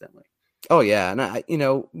consistently. Oh yeah, and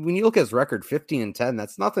when you look at his record, 15-10,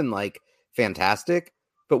 that's nothing like fantastic,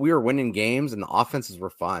 but we were winning games and the offenses were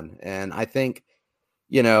fun. And I think,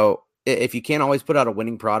 if you can't always put out a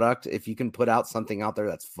winning product, if you can put out something out there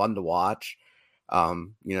that's fun to watch,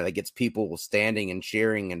 that gets people standing and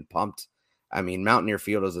cheering and pumped. I mean, Mountaineer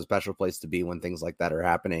Field is a special place to be when things like that are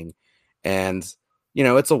happening. And,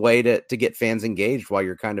 it's a way to get fans engaged while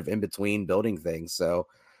you're kind of in between building things. So,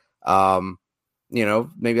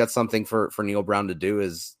 maybe that's something for Neil Brown to do,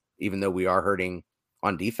 is, even though we are hurting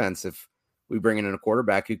on defense, if we bring in a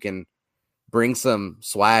quarterback who can bring some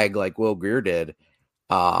swag like Will Grier did,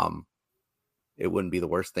 it wouldn't be the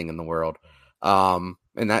worst thing in the world. And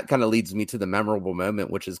that kind of leads me to the memorable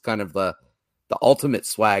moment, which is kind of the ultimate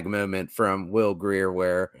swag moment from Will Grier,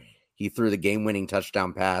 where he threw the game-winning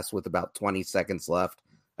touchdown pass with about 20 seconds left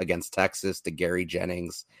against Texas to Gary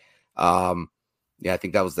Jennings. I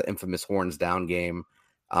think that was the infamous horns down game,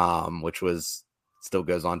 which still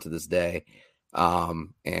goes on to this day.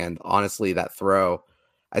 And honestly, that throw,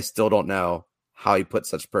 I still don't know how he put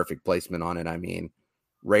such perfect placement on it. I mean,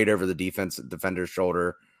 right over the defender's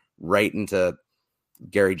shoulder, right into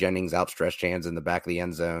Gary Jennings' outstretched hands in the back of the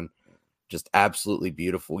end zone. Just absolutely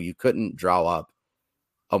beautiful. You couldn't draw up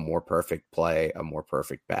a more perfect play, a more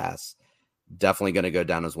perfect pass. Definitely going to go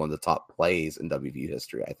down as one of the top plays in WVU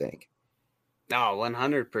history, I think. Oh,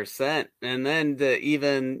 100%. And then to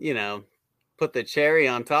even, put the cherry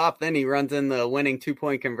on top, then he runs in the winning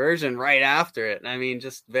 2-point conversion right after it. I mean,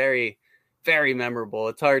 just very, very memorable.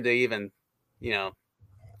 It's hard to even,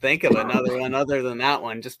 think of another one other than that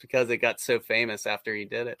one, just because it got so famous after he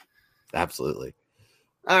did it. Absolutely.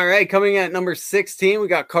 All right, coming at number 16, we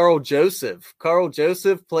got Carl Joseph. Carl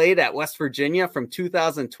Joseph played at West Virginia from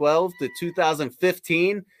 2012 to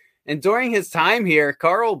 2015. And during his time here,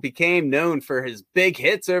 Carl became known for his big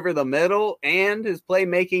hits over the middle and his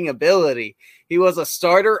playmaking ability. He was a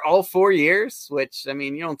starter all 4 years, which, I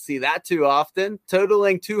mean, you don't see that too often,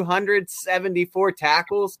 totaling 274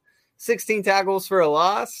 tackles, 16 tackles for a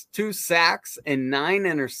loss, 2 sacks, and 9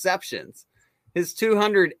 interceptions. His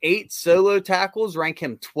 208 solo tackles rank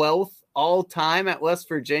him 12th all time at West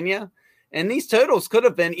Virginia. And these totals could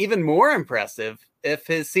have been even more impressive if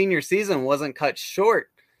his senior season wasn't cut short.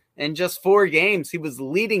 In just 4 games, he was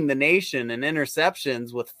leading the nation in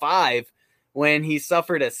interceptions with 5 when he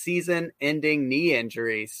suffered a season-ending knee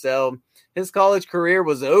injury. So his college career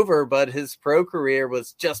was over, but his pro career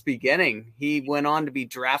was just beginning. He went on to be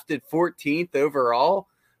drafted 14th overall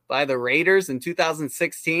by the Raiders in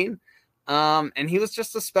 2016. And he was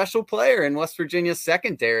just a special player in West Virginia's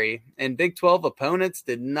secondary. And Big 12 opponents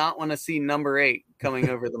did not want to see number 8 coming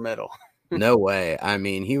over the middle. No way. I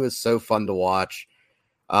mean, he was so fun to watch.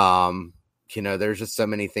 There's just so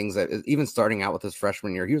many things that, even starting out with his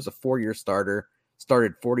freshman year, he was a 4-year starter,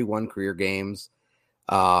 started 41 career games.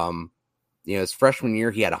 His freshman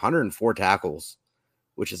year, he had 104 tackles,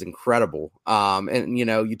 which is incredible.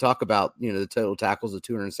 You talk about, the total tackles of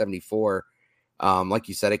 274. Like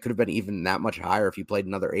you said, it could have been even that much higher if he played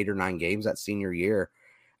another 8 or 9 games that senior year.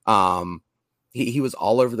 He was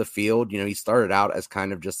all over the field. He started out as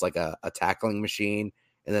kind of just like a tackling machine.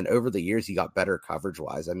 And then over the years, he got better coverage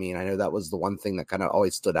wise. I mean, I know that was the one thing that kind of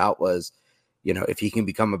always stood out was, if he can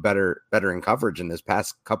become a better in coverage. In this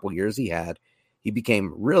past couple years he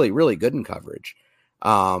became really, really good in coverage.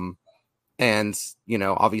 And,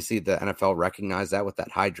 obviously the NFL recognized that with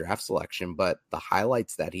that high draft selection, but the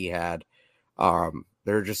highlights that he had, there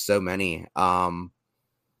are just so many.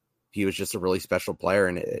 He was just a really special player,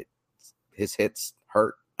 and his hits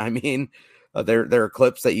hurt. I mean, there are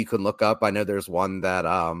clips that you can look up. I know there's one that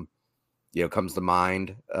comes to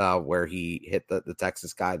mind where he hit the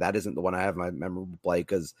Texas guy. That isn't the one I have my memorable play,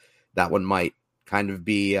 because that one might kind of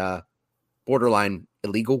be borderline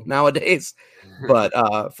illegal nowadays. But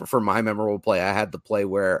for my memorable play, I had the play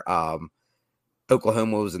where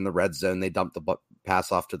Oklahoma was in the red zone. They dumped the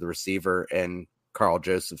pass off to the receiver, and Carl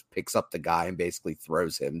Joseph picks up the guy and basically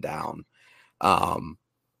throws him down. For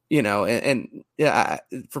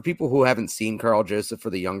people who haven't seen Carl Joseph, for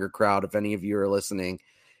the younger crowd, if any of you are listening,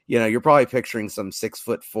 you're probably picturing some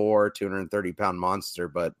 6'4", 230-pound monster,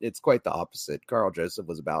 but it's quite the opposite. Carl Joseph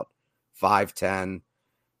was about 5'10",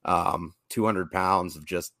 200 pounds of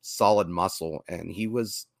just solid muscle. And he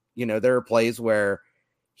was, there are plays where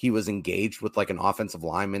he was engaged with like an offensive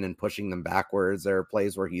lineman and pushing them backwards. There are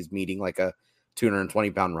plays where he's meeting like a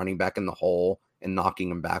 220-pound running back in the hole and knocking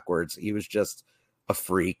him backwards. He was just a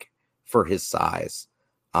freak for his size.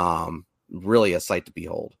 Really a sight to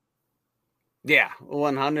behold. Yeah,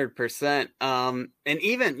 100%. And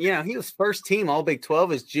even, he was first team All Big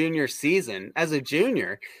 12 his junior season as a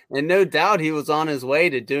junior. And no doubt he was on his way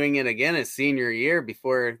to doing it again his senior year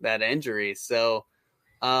before that injury. So,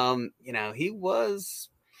 he was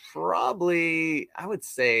probably, I would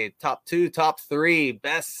say, top 2, top 3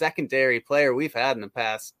 best secondary player we've had in the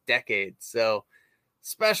past decade. So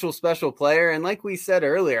special player. And like we said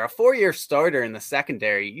earlier, a 4-year starter in the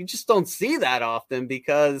secondary, you just don't see that often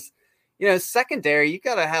because secondary, you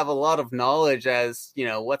got to have a lot of knowledge as,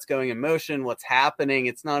 what's going in motion, what's happening.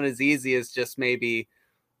 It's not as easy as just maybe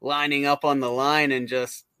lining up on the line and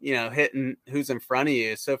just, hitting who's in front of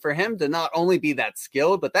you. So for him to not only be that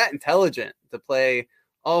skilled, but that intelligent to play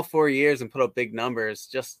all 4 years and put up big numbers,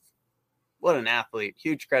 just what an athlete.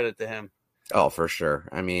 Huge credit to him. Oh, for sure.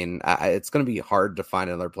 I mean, it's going to be hard to find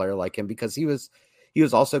another player like him because he was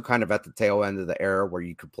also kind of at the tail end of the era where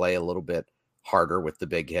you could play a little bit harder with the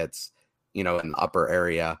big hits, in the upper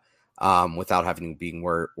area, without having to be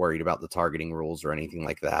worried about the targeting rules or anything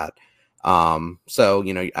like that. So,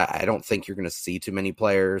 I don't think you're going to see too many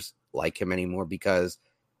players like him anymore because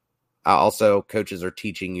also coaches are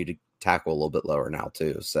teaching you to tackle a little bit lower now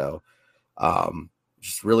too. So,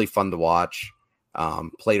 just really fun to watch.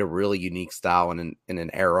 Played a really unique style in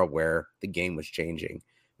an era where the game was changing,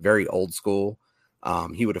 very old school.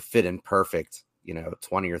 He would have fit in perfect,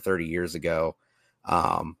 20 or 30 years ago,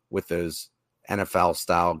 with those NFL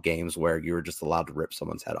style games where you were just allowed to rip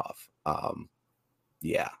someone's head off.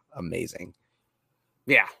 Yeah, amazing.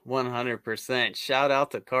 Yeah, 100%. Shout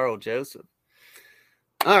out to Carl Joseph.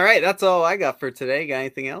 All right, that's all I got for today. Got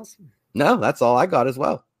anything else? No, that's all I got as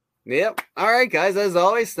well. Yep. All right, guys. As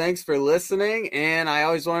always, thanks for listening. And I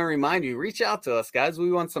always want to remind you, reach out to us, guys.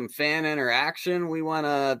 We want some fan interaction. We want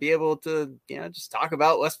to be able to, just talk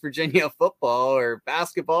about West Virginia football or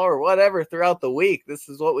basketball or whatever throughout the week. This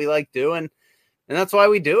is what we like doing. And that's why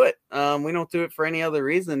we do it. We don't do it for any other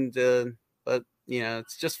reason, but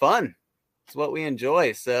it's just fun. It's what we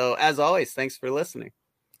enjoy. So as always, thanks for listening.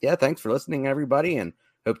 Yeah, thanks for listening, everybody, and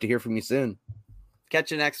hope to hear from you soon.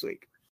 Catch you next week.